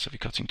peripheral parts of your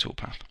cutting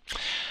toolpath.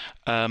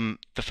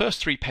 The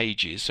first 3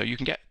 pages, so you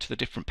can get to the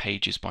different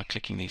pages by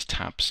clicking these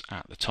tabs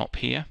at the top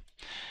here.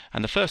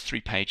 And the first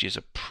 3 pages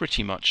are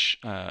pretty much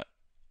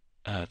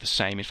the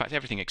same. In fact,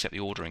 everything except the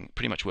ordering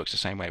pretty much works the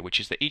same way, which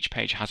is that each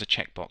page has a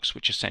checkbox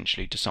which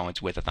essentially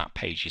decides whether that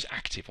page is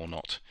active or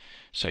not.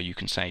 So you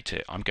can say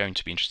to I'm going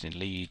to be interested in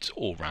leads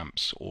or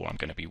ramps, or I'm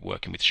going to be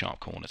working with sharp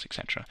corners,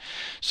 etc.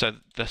 So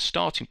the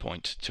starting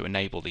point to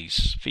enable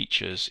these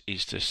features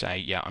is to say,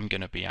 yeah, I'm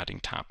going to be adding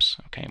tabs.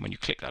 Okay, and when you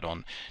click that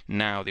on,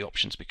 now the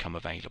options become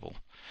available.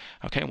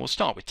 Okay, and we'll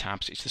start with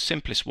tabs. It's the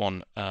simplest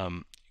one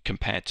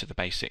compared to the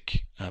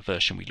basic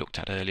version we looked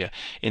at earlier,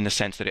 in the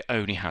sense that it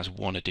only has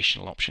one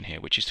additional option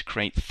here, which is to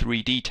create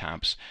 3D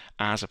tabs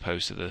as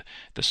opposed to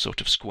the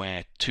sort of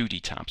square 2D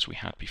tabs we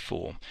had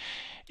before.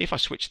 If I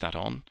switch that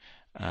on,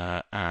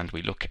 and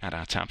we look at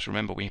our tabs.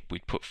 Remember, we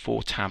put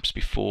 4 tabs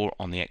before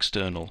on the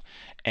external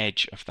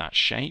edge of that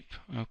shape.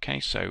 Okay,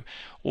 so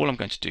all I'm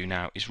going to do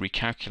now is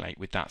recalculate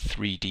with that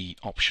 3D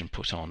option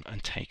put on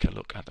and take a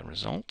look at the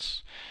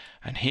results.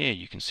 And here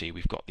you can see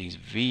we've got these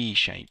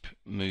V-shape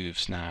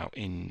moves now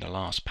in the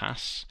last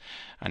pass.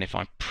 And if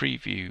I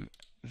preview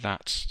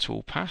that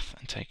toolpath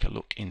and take a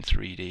look in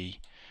 3D,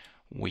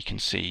 we can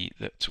see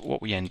that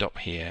what we end up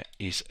here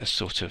is a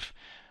sort of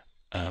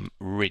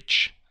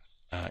ridge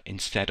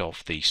instead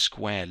of the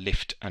square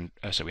lift, and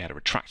so we had a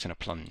retract and a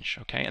plunge.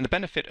 Okay, and the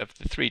benefit of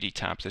the 3D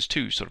tabs, there's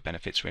 2 sort of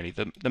benefits really.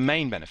 The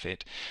main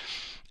benefit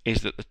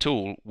is that the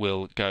tool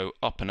will go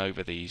up and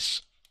over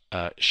these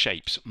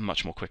shapes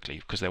much more quickly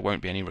because there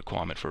won't be any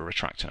requirement for a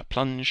retract and a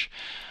plunge.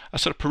 A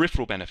sort of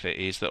peripheral benefit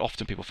is that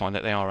often people find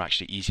that they are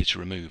actually easier to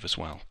remove as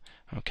well.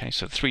 Okay,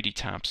 so the 3D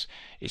tabs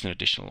is an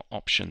additional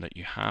option that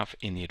you have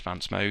in the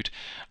advanced mode.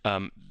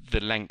 The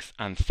length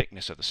and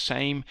thickness are the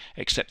same,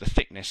 except the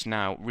thickness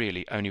now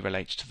really only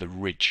relates to the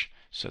ridge.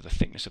 So the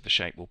thickness of the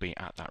shape will be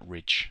at that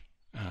ridge.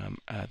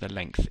 The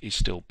length is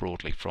still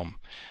broadly from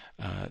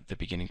the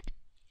beginning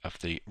of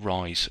the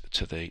rise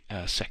to the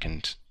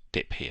second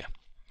dip here.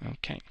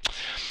 Okay,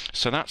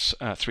 so that's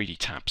 3D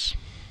tabs.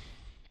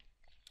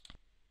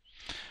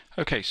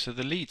 Okay, so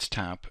the leads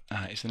tab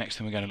is the next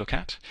thing we're going to look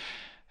at.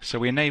 So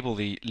we enable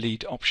the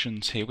lead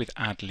options here with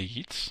add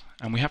leads,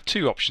 and we have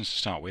 2 options to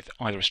start with,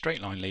 either a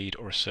straight line lead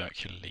or a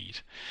circular lead.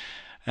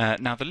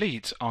 Now the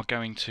leads are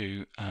going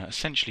to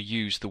essentially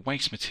use the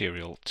waste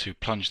material to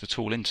plunge the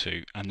tool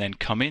into and then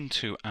come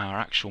into our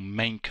actual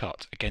main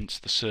cut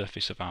against the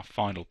surface of our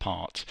final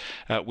part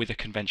with a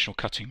conventional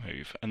cutting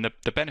move. And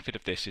the benefit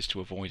of this is to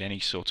avoid any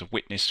sort of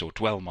witness or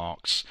dwell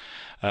marks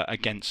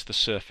against the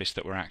surface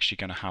that we're actually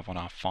going to have on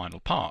our final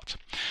part.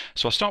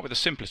 So I'll start with the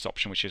simplest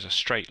option, which is a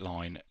straight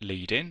line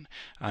lead in,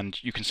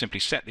 and you can simply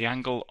set the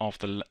angle of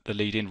the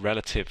lead in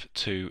relative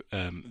to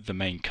the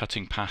main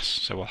cutting pass.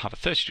 So we'll have a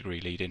 30-degree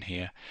lead in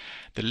here.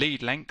 The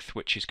lead length,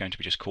 which is going to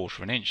be just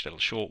 1/4 inch, little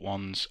short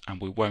ones,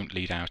 and we won't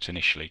lead out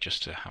initially,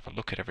 just to have a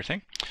look at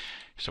everything.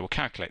 So we'll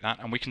calculate that,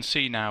 and we can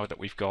see now that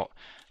we've got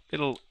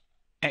little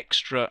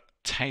extra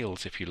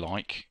tails, if you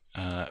like,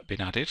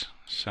 been added.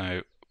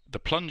 So the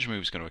plunge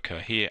move is going to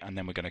occur here, and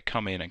then we're going to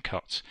come in and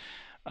cut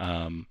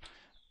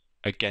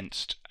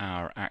against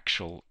our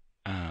actual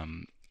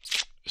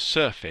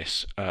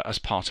surface as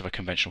part of a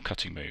conventional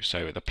cutting move.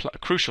 So the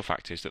crucial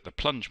fact is that the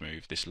plunge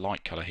move, this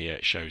light color here,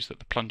 it shows that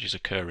the plunge is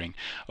occurring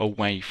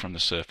away from the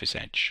surface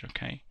edge.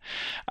 Okay,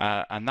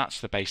 and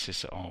that's the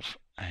basis of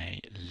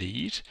a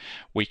lead.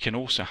 We can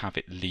also have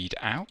it lead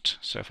out.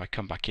 So if I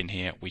come back in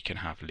here, we can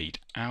have lead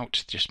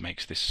out. Just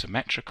makes this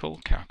symmetrical.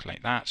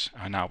 Calculate that,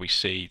 and now we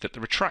see that the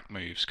retract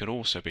moves could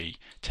also be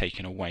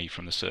taken away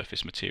from the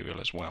surface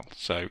material as well.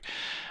 So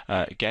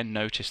again,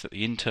 notice that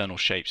the internal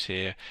shapes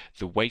here,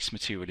 the waste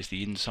material is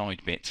the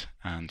inside bit,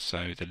 and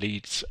so the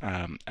leads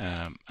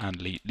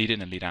and lead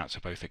in and lead outs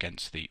are both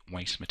against the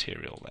waste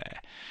material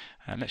there.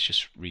 Let's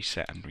just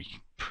reset and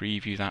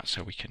preview that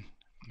so we can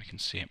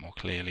see it more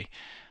clearly.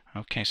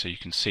 Okay, so you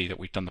can see that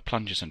we've done the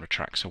plunges and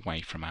retracts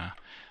away from our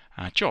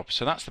job.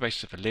 So that's the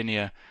basis of a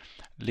linear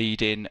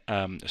lead-in,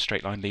 a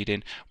straight line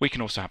lead-in. We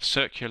can also have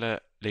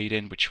circular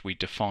lead-in, which we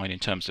define in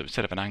terms of,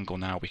 instead of an angle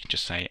now, we can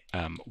just say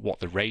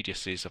what the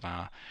radius is of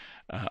our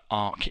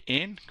arc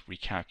in.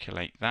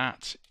 Recalculate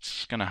that.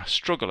 It's going to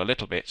struggle a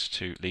little bit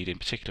to lead in,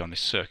 particularly on this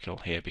circle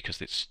here,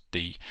 because it's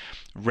the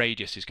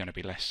radius is going to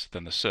be less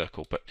than the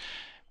circle, but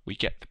we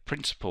get the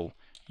principle.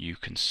 You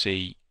can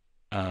see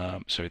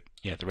so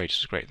yeah, the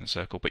radius is greater than the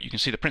circle, but you can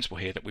see the principle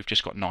here that we've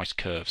just got nice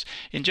curves.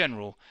 In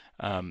general,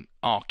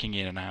 arcing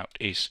in and out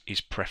is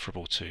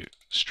preferable to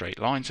straight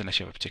lines, unless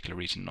you have a particular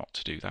reason not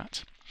to do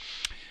that.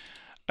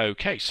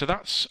 Okay, so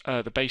that's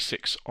the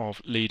basics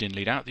of lead in,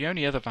 lead out. The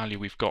only other value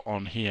we've got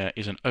on here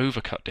is an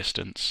overcut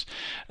distance.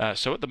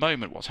 So at the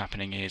moment what's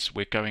happening is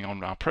we're going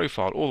on our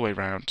profile all the way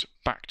around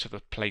back to the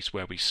place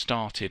where we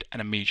started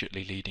and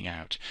immediately leading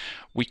out.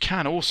 We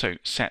can also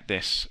set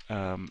this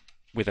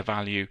with a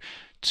value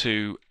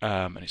to,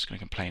 and it's going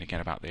to complain again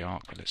about the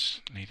arc, but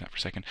let's leave that for a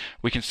second.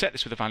 We can set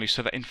this with a value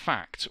so that in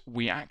fact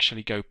we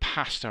actually go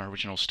past our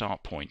original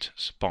start point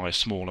by a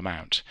small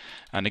amount.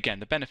 And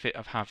again, the benefit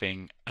of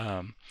having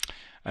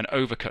an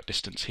overcut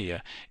distance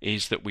here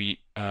is that we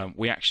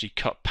actually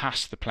cut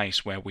past the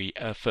place where we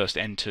first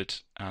entered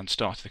and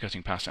started the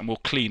cutting pass, and we'll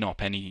clean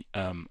up any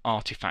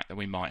artifact that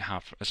we might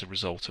have as a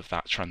result of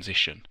that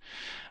transition.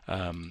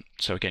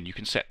 So again, you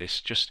can set this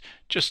just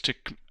to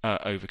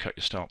overcut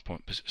your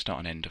start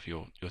and end of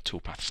your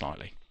toolpath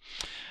slightly.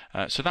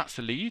 So that's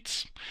the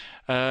leads.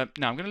 Now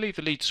I'm going to leave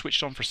the leads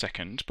switched on for a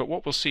second, but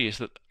what we'll see is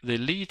that the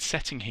lead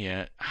setting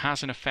here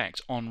has an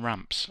effect on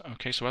ramps.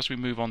 Okay, so as we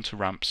move on to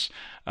ramps,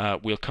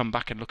 we'll come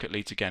back and look at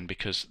leads again,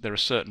 because there are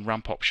certain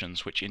ramp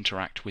options which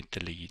interact with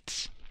the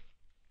leads.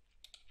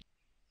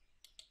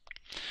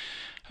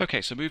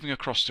 Okay, so moving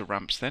across to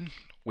ramps then,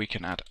 we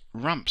can add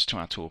ramps to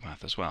our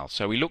toolpath as well.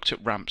 So we looked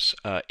at ramps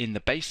in the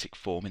basic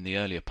form in the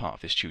earlier part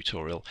of this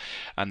tutorial,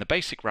 and the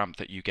basic ramp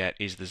that you get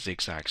is the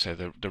zigzag. So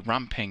the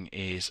ramping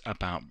is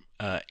about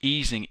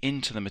easing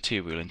into the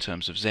material in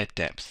terms of Z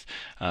depth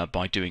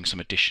by doing some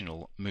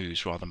additional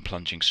moves rather than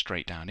plunging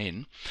straight down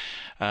in.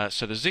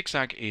 So the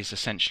zigzag is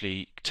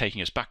essentially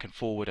taking us back and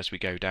forward as we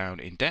go down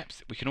in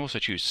depth. We can also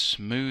choose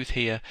smooth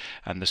here,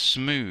 and the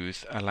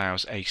smooth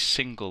allows a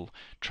single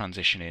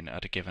transition in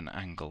at a given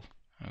angle.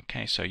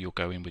 Okay, so you'll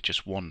go in with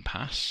just one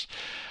pass.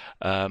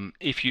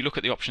 If you look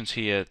at the options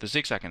here, the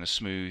zigzag and the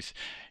smooth,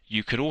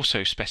 you could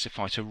also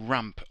specify to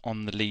ramp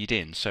on the lead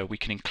in. So we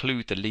can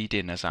include the lead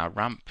in as our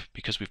ramp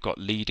because we've got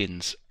lead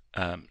ins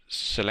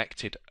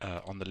selected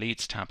on the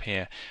leads tab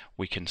here.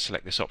 We can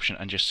select this option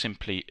and just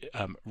simply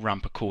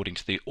ramp according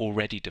to the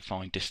already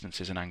defined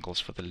distances and angles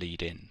for the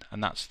lead in,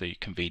 and that's the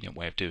convenient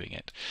way of doing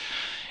it.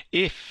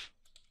 If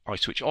I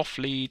switch off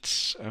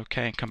leads,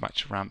 okay, and come back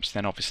to ramps,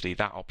 then obviously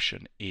that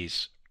option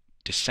is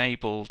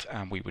disabled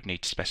and we would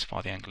need to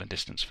specify the angle and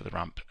distance for the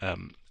ramp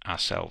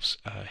ourselves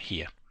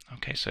here.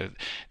 Okay, so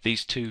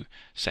these two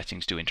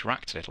settings do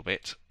interact a little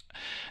bit.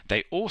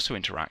 They also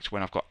interact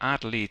when I've got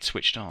add lead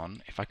switched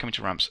on. If I come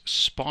into ramps,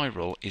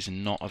 spiral is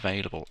not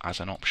available as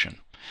an option,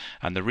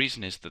 and the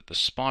reason is that the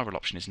spiral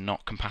option is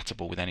not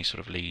compatible with any sort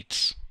of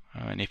leads.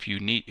 And if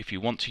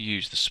you want to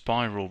use the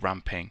spiral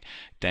ramping,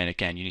 then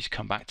again you need to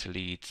come back to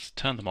leads,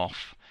 turn them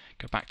off,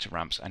 go back to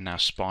ramps, and now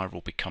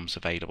spiral becomes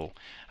available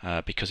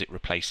because it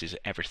replaces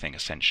everything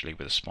essentially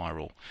with a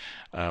spiral,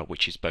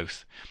 which is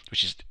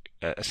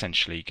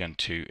essentially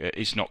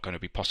is not going to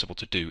be possible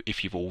to do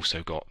if you've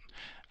also got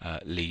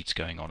leads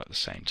going on at the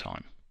same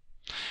time.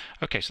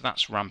 Okay, so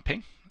that's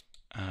ramping,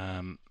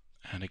 and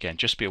again,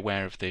 just be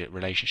aware of the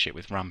relationship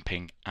with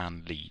ramping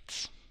and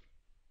leads.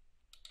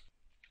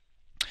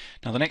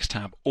 Now the next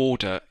tab,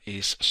 order,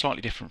 is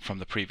slightly different from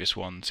the previous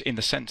ones in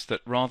the sense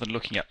that rather than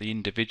looking at the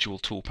individual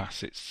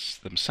toolpaths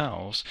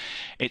themselves,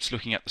 it's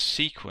looking at the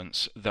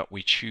sequence that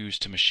we choose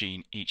to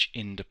machine each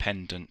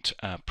independent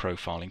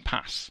profiling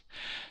pass.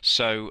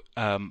 So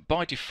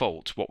by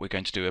default, what we're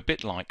going to do, a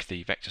bit like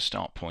the vector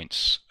start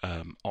points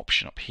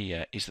option up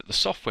here, is that the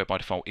software by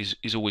default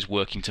is always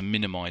working to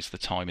minimize the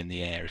time in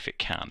the air if it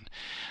can.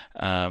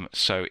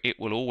 So it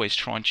will always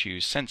try and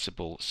choose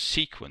sensible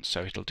sequence,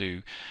 so it'll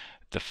do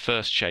the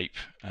first shape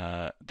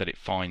that it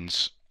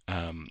finds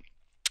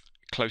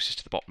closest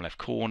to the bottom left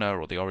corner,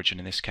 or the origin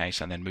in this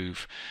case, and then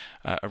move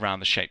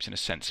around the shapes in a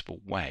sensible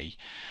way.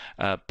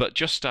 But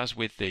just as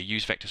with the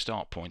use vector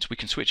start points, we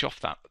can switch off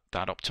that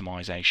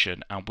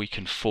optimization and we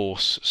can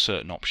force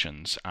certain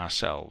options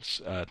ourselves.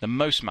 The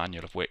most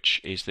manual of which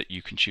is that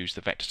you can choose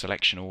the vector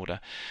selection order,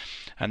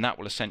 and that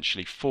will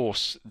essentially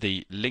force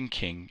the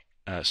linking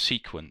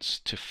sequence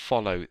to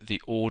follow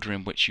the order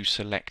in which you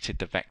selected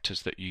the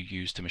vectors that you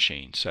use to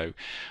machine. So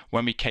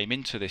when we came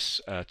into this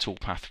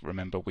toolpath,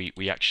 remember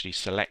we actually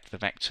select the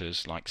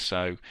vectors like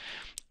so,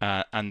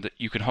 and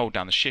you can hold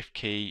down the shift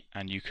key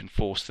and you can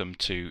force them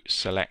to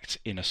select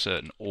in a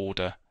certain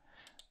order.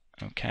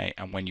 Okay,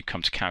 and when you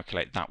come to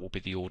calculate, that will be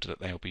the order that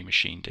they will be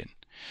machined in.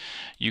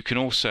 You can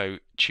also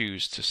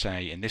choose to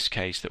say, in this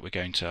case, that we're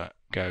going to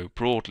go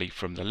broadly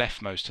from the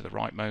leftmost to the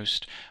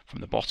rightmost, from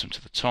the bottom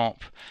to the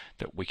top,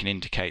 that we can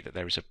indicate that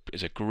there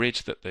is a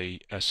grid that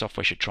the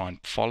software should try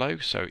and follow.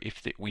 So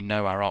if we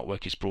know our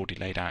artwork is broadly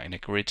laid out in a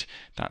grid,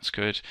 that's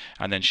good.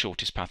 And then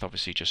shortest path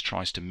obviously just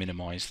tries to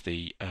minimize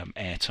the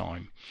air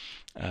time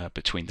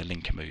between the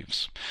linker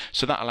moves.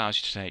 So that allows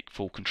you to take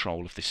full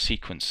control of this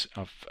sequence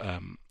of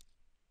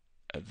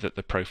that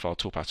the profile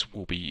toolpath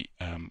will be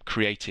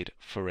created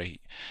for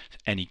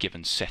any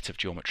given set of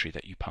geometry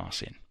that you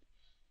pass in.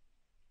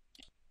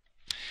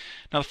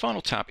 Now the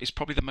final tab is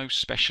probably the most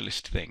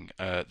specialist thing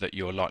that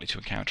you're likely to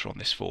encounter on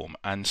this form,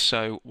 and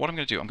so what I'm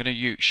going to do, I'm going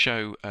to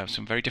show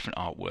some very different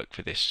artwork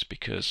for this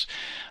because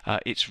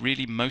it's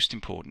really most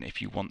important if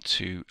you want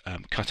to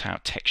cut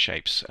out text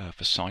shapes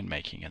for sign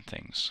making and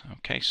things.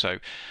 Okay, so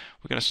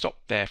we're going to stop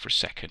there for a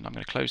second. I'm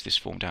going to close this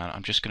form down.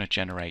 I'm just going to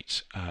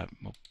generate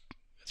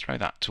throw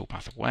that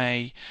toolpath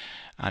away,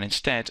 and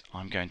instead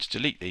I'm going to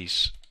delete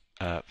these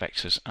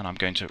vectors, and I'm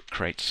going to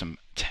create some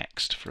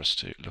text for us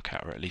to look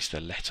at, or at least a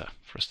letter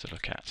for us to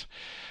look at.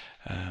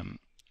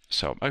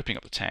 So I'm opening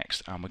up the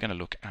text and we're going to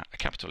look at a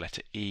capital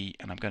letter E,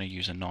 and I'm going to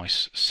use a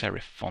nice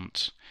serif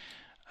font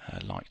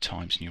like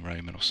Times New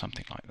Roman or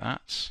something like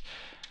that.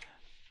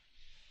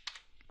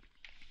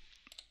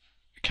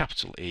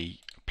 Capital E,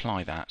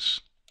 apply that,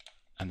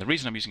 and the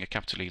reason I'm using a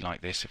capital E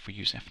like this, if we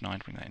use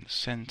F9, bring that in the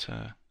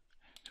center,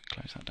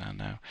 close that down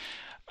now,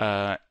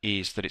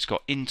 is that it's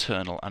got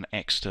internal and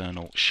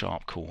external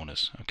sharp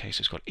corners. Okay,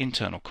 so it's got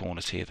internal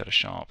corners here that are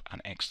sharp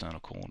and external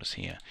corners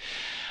here.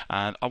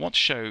 And I want to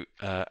show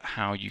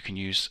how you can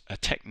use a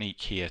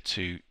technique here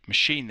to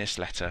machine this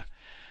letter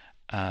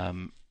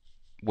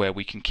where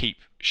we can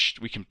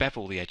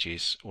bevel the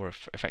edges, or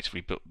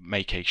effectively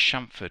make a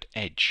chamfered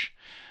edge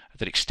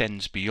that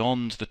extends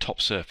beyond the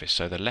top surface.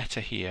 So the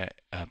letter here,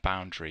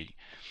 boundary,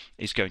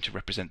 is going to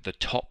represent the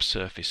top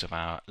surface of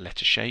our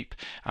letter shape,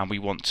 and we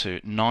want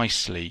to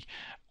nicely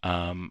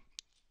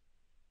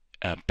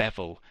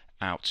bevel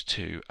out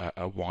to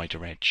a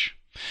wider edge.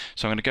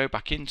 So I'm going to go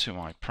back into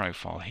my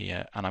profile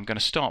here, and I'm going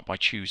to start by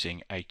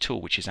choosing a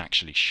tool which is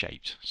actually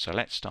shaped. So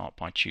let's start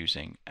by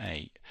choosing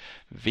a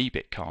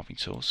V-bit carving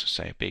tool, so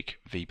say a big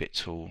V-bit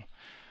tool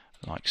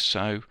like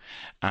so,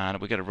 and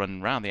we're going to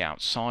run around the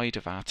outside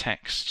of our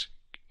text.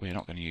 We're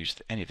not going to use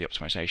any of the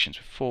optimizations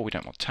before. We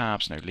don't want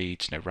tabs, no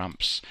leads, no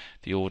ramps.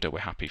 The order, we're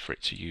happy for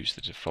it to use the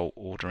default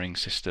ordering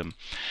system.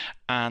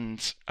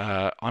 And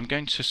I'm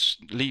going to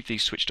leave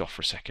these switched off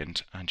for a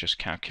second and just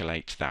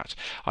calculate that.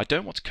 I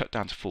don't want to cut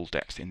down to full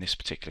depth in this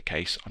particular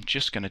case. I'm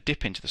just going to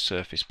dip into the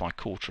surface by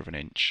 1/4 of an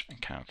inch and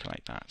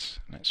calculate that.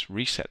 Let's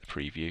reset the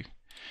preview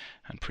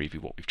and preview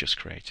what we've just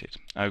created.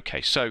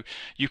 Okay, so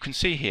you can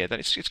see here that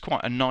it's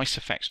quite a nice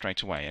effect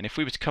straight away, and if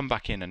we were to come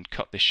back in and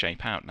cut this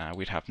shape out now,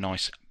 we'd have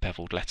nice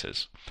beveled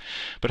letters.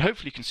 But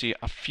hopefully you can see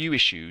a few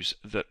issues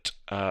that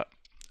are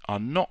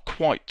not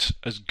quite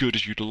as good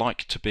as you'd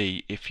like to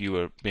be if you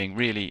were being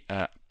really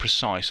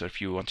precise, or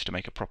if you wanted to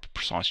make a proper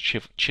precise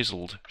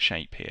chiseled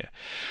shape here.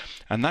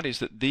 And that is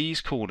that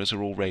these corners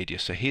are all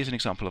radius. So here's an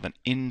example of an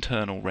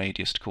internal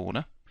radiused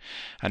corner.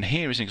 And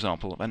here is an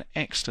example of an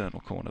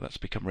external corner that's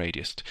become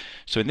radiused.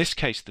 So in this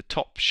case, the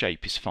top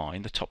shape is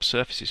fine, the top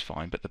surface is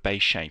fine, but the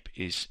base shape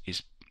is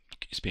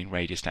being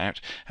radiused out.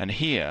 And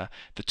here,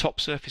 the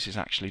top surface is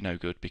actually no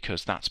good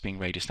because that's being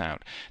radiused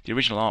out. The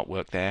original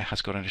artwork there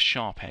has got a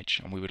sharp edge,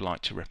 and we would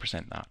like to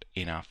represent that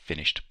in our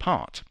finished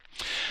part.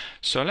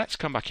 So let's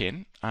come back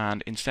in,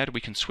 and instead we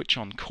can switch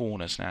on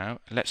corners now.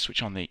 Let's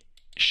switch on the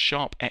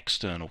sharp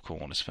external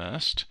corners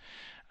first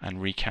and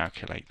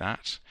recalculate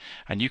that.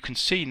 And you can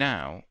see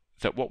now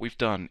that what we've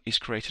done is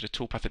created a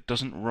toolpath that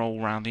doesn't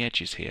roll around the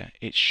edges here.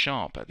 It's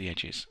sharp at the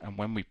edges, and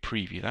when we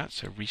preview that,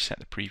 so reset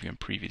the preview and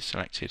preview the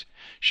selected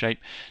shape,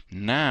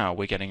 now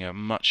we're getting a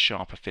much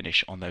sharper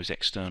finish on those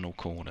external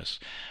corners,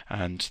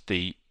 and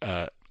the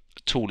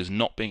tool is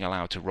not being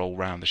allowed to roll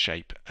around the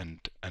shape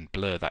and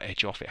blur that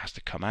edge off. It has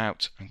to come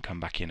out and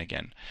come back in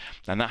again,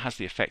 and that has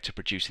the effect of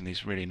producing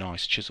these really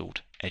nice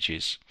chiseled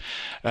edges.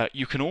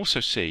 You can also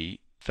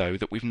see though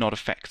that we've not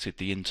affected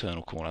the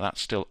internal corner.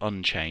 That's still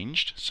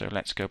unchanged. So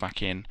let's go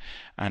back in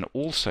and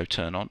also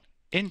turn on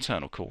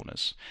internal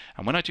corners.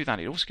 And when I do that,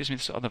 it also gives me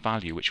this other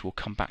value, which we'll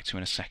come back to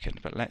in a second.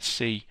 But let's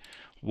see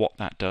what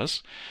that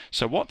does.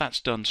 So what that's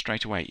done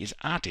straight away is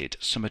added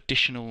some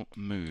additional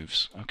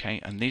moves. Okay,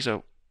 and these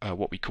are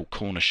what we call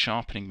corner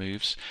sharpening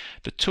moves.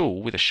 The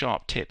tool with a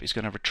sharp tip is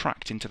going to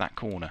retract into that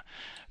corner,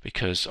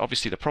 because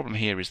obviously the problem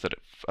here is that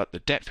at the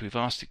depth we've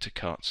asked it to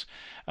cut,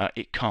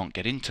 it can't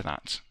get into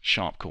that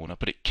sharp corner,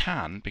 but it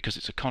can, because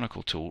it's a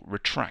conical tool,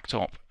 retract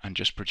up and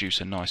just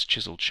produce a nice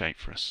chiseled shape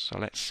for us. So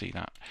let's see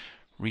that.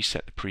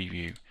 Reset the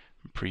preview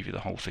and preview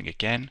the whole thing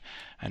again,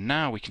 and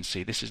now we can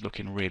see this is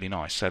looking really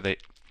nice. So that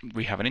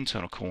we have an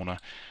internal corner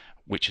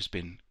which has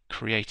been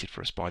created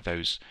for us by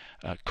those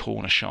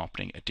corner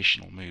sharpening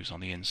additional moves on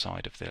the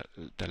inside of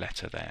the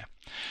letter there.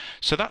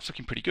 So that's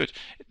looking pretty good.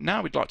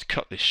 Now we'd like to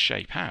cut this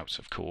shape out,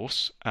 of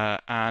course,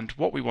 and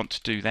what we want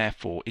to do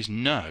therefore is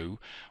know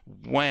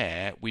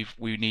where we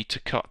need to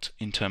cut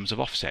in terms of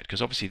offset,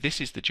 because obviously this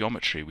is the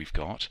geometry we've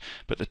got,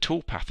 but the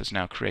toolpath has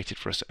now created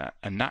for us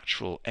a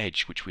natural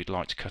edge which we'd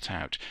like to cut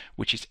out,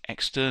 which is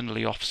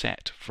externally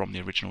offset from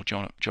the original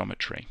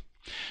geometry.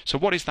 So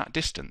what is that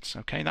distance?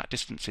 Okay, that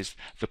distance is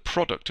the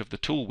product of the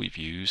tool we've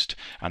used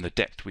and the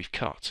depth we've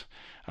cut,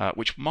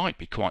 which might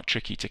be quite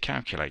tricky to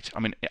calculate. I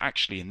mean,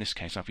 actually in this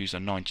case I've used a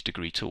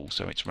 90-degree tool,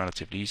 so it's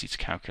relatively easy to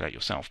calculate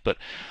yourself, but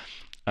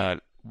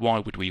why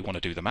would we want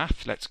to do the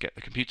math? Let's get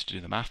the computer to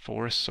do the math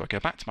for us. So I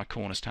go back to my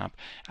corners tab,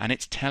 and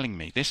it's telling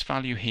me this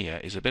value here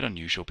is a bit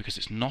unusual because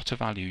it's not a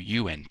value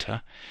you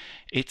enter,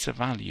 it's a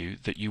value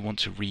that you want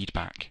to read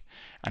back.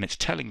 And it's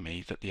telling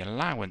me that the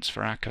allowance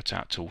for our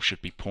cutout tool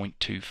should be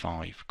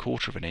 0.25,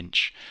 1/4 of an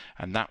inch,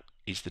 and that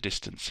is the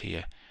distance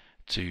here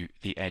to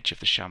the edge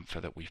of the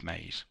chamfer that we've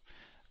made.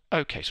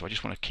 Okay, so I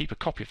just want to keep a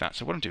copy of that.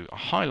 So what I'm doing, I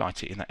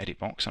highlight it in that edit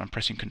box, and I'm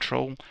pressing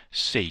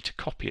Control-C to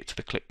copy it to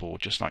the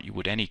clipboard, just like you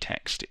would any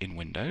text in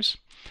Windows.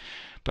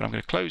 But I'm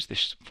going to close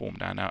this form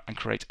down now and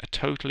create a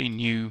totally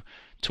new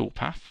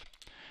toolpath.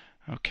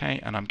 Okay,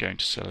 and I'm going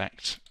to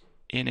select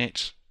in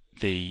it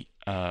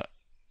a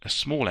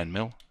small end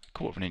mill,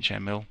 1/4 of an inch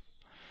end mill.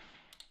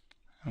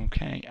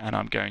 Okay, and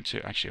I'm going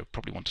to, actually I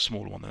probably want a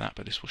smaller one than that,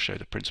 but this will show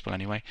the principle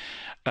anyway.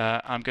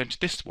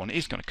 This one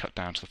is going to cut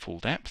down to the full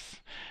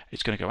depth.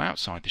 It's going to go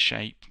outside the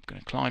shape. I'm going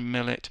to climb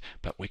mill it,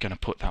 but we're going to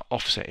put that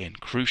offset in.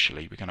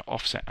 Crucially, we're going to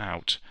offset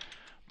out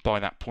by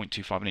that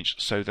 0.25 of an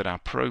inch so that our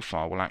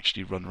profile will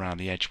actually run around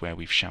the edge where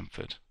we've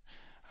chamfered.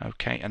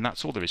 Okay, and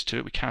that's all there is to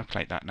it. We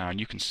calculate that now, and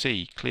you can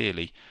see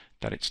clearly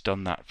that it's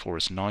done that for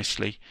us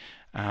nicely.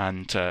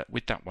 And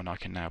with that one I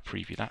can now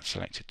preview that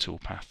selected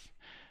toolpath,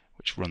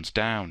 which runs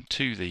down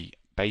to the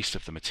base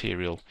of the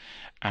material,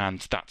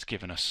 and that's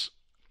given us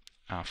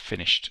our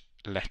finished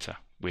letter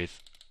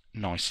with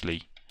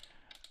nicely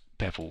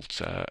beveled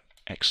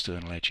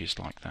external edges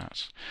like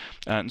that.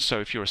 And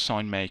so if you're a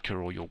sign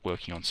maker or you're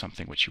working on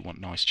something which you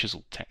want nice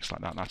chiseled text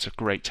like that, that's a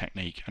great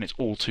technique, and it's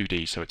all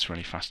 2D, so it's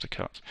really fast to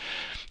cut.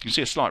 You can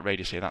see a slight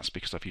radius here. That's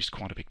because I've used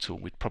quite a big tool.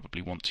 We'd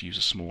probably want to use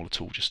a smaller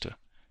tool just to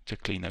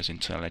clean those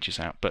internal edges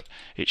out, but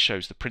it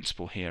shows the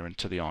principle here, and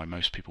to the eye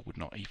most people would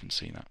not even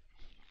see that.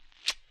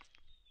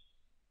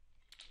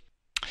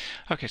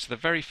 Okay, so the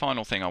very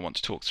final thing I want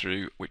to talk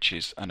through, which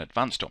is an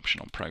advanced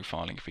option on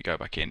profiling, if we go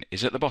back in,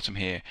 is at the bottom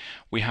here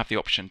we have the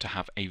option to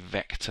have a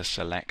vector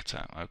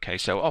selector. Okay,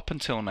 so up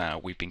until now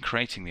we've been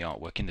creating the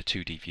artwork in the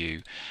 2D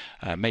view,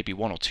 maybe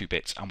 1 or 2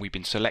 bits, and we've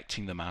been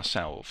selecting them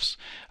ourselves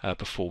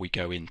before we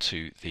go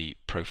into the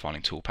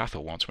profiling toolpath,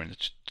 or once we're in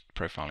the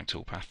profiling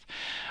toolpath.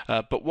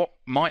 But what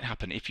might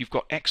happen if you've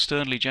got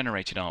externally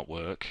generated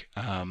artwork,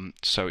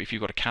 so if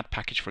you've got a CAD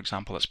package, for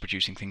example, that's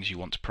producing things you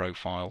want to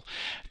profile,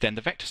 then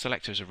the vector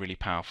selector is a really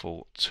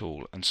powerful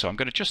tool. And so I'm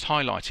going to just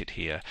highlight it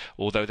here,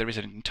 although there is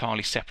an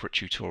entirely separate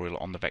tutorial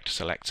on the vector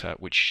selector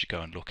which you should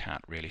go and look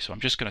at, really. So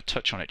I'm just going to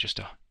touch on it just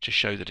to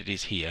show that it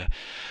is here.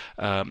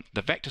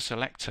 The vector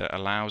selector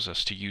allows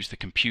us to use the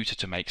computer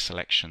to make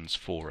selections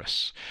for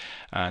us,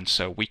 and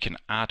so we can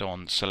add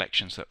on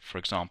selections that, for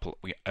example,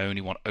 we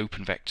only want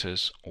open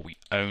vectors, or we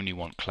only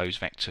want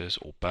closed vectors,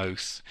 or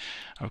both.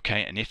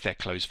 Okay, and if they're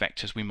closed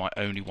vectors, we might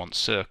only want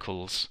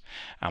circles,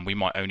 and we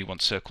might only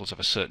want circles of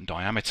a certain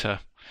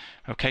diameter.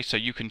 Okay, so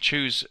you can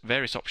choose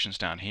various options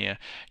down here.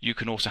 You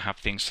can also have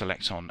things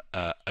select on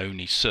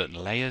only certain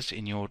layers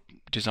in your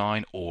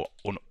design, or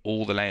on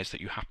all the layers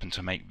that you happen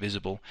to make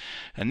visible.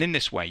 And in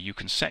this way you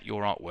can set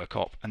your artwork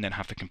up and then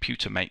have the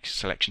computer make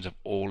selections of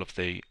all of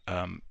the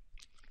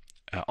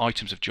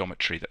items of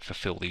geometry that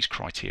fulfill these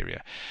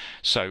criteria.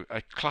 So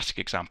a classic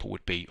example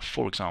would be,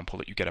 for example,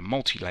 that you get a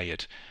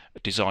multi-layered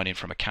design in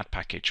from a CAD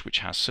package which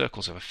has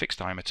circles of a fixed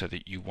diameter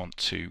that you want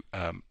to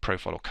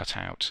profile or cut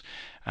out.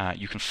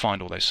 You can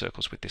find all those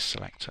circles with this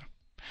selector.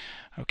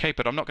 Okay,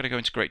 but I'm not going to go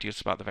into great deals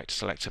about the vector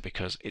selector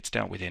because it's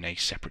dealt with in a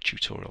separate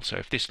tutorial. So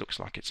if this looks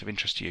like it's of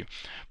interest to you,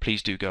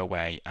 please do go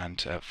away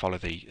and follow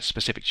the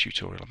specific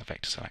tutorial on the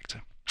vector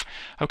selector.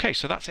 Okay,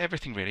 so that's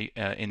everything really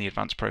in the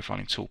advanced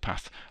profiling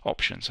toolpath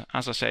options.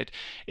 As I said,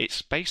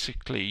 it's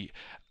basically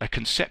a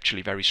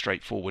conceptually very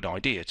straightforward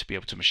idea to be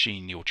able to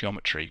machine your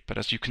geometry, but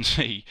as you can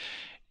see,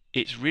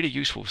 it's really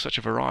useful for such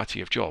a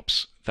variety of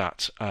jobs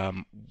that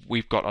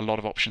we've got a lot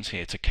of options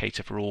here to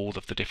cater for all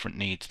of the different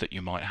needs that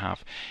you might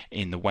have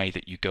in the way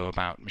that you go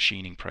about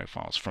machining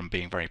profiles, from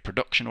being very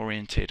production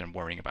oriented and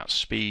worrying about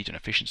speed and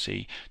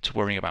efficiency to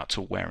worrying about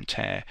tool wear and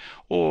tear,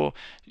 or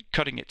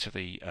cutting it to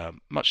the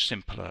much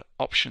simpler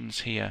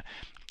options here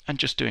and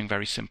just doing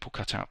very simple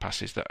cutout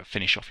passes that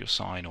finish off your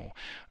sign or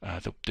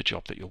the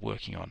job that you're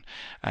working on.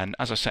 And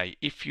as I say,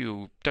 if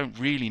you don't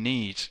really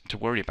need to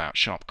worry about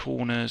sharp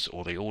corners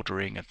or the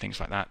ordering and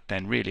things like that,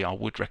 then really I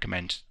would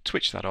recommend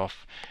switch that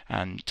off,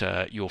 and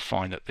you'll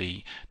find that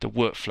the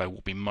workflow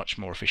will be much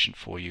more efficient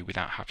for you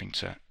without having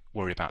to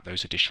worry about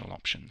those additional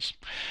options.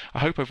 I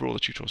hope overall the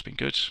tutorial's been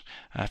good.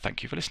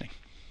 Thank you for listening.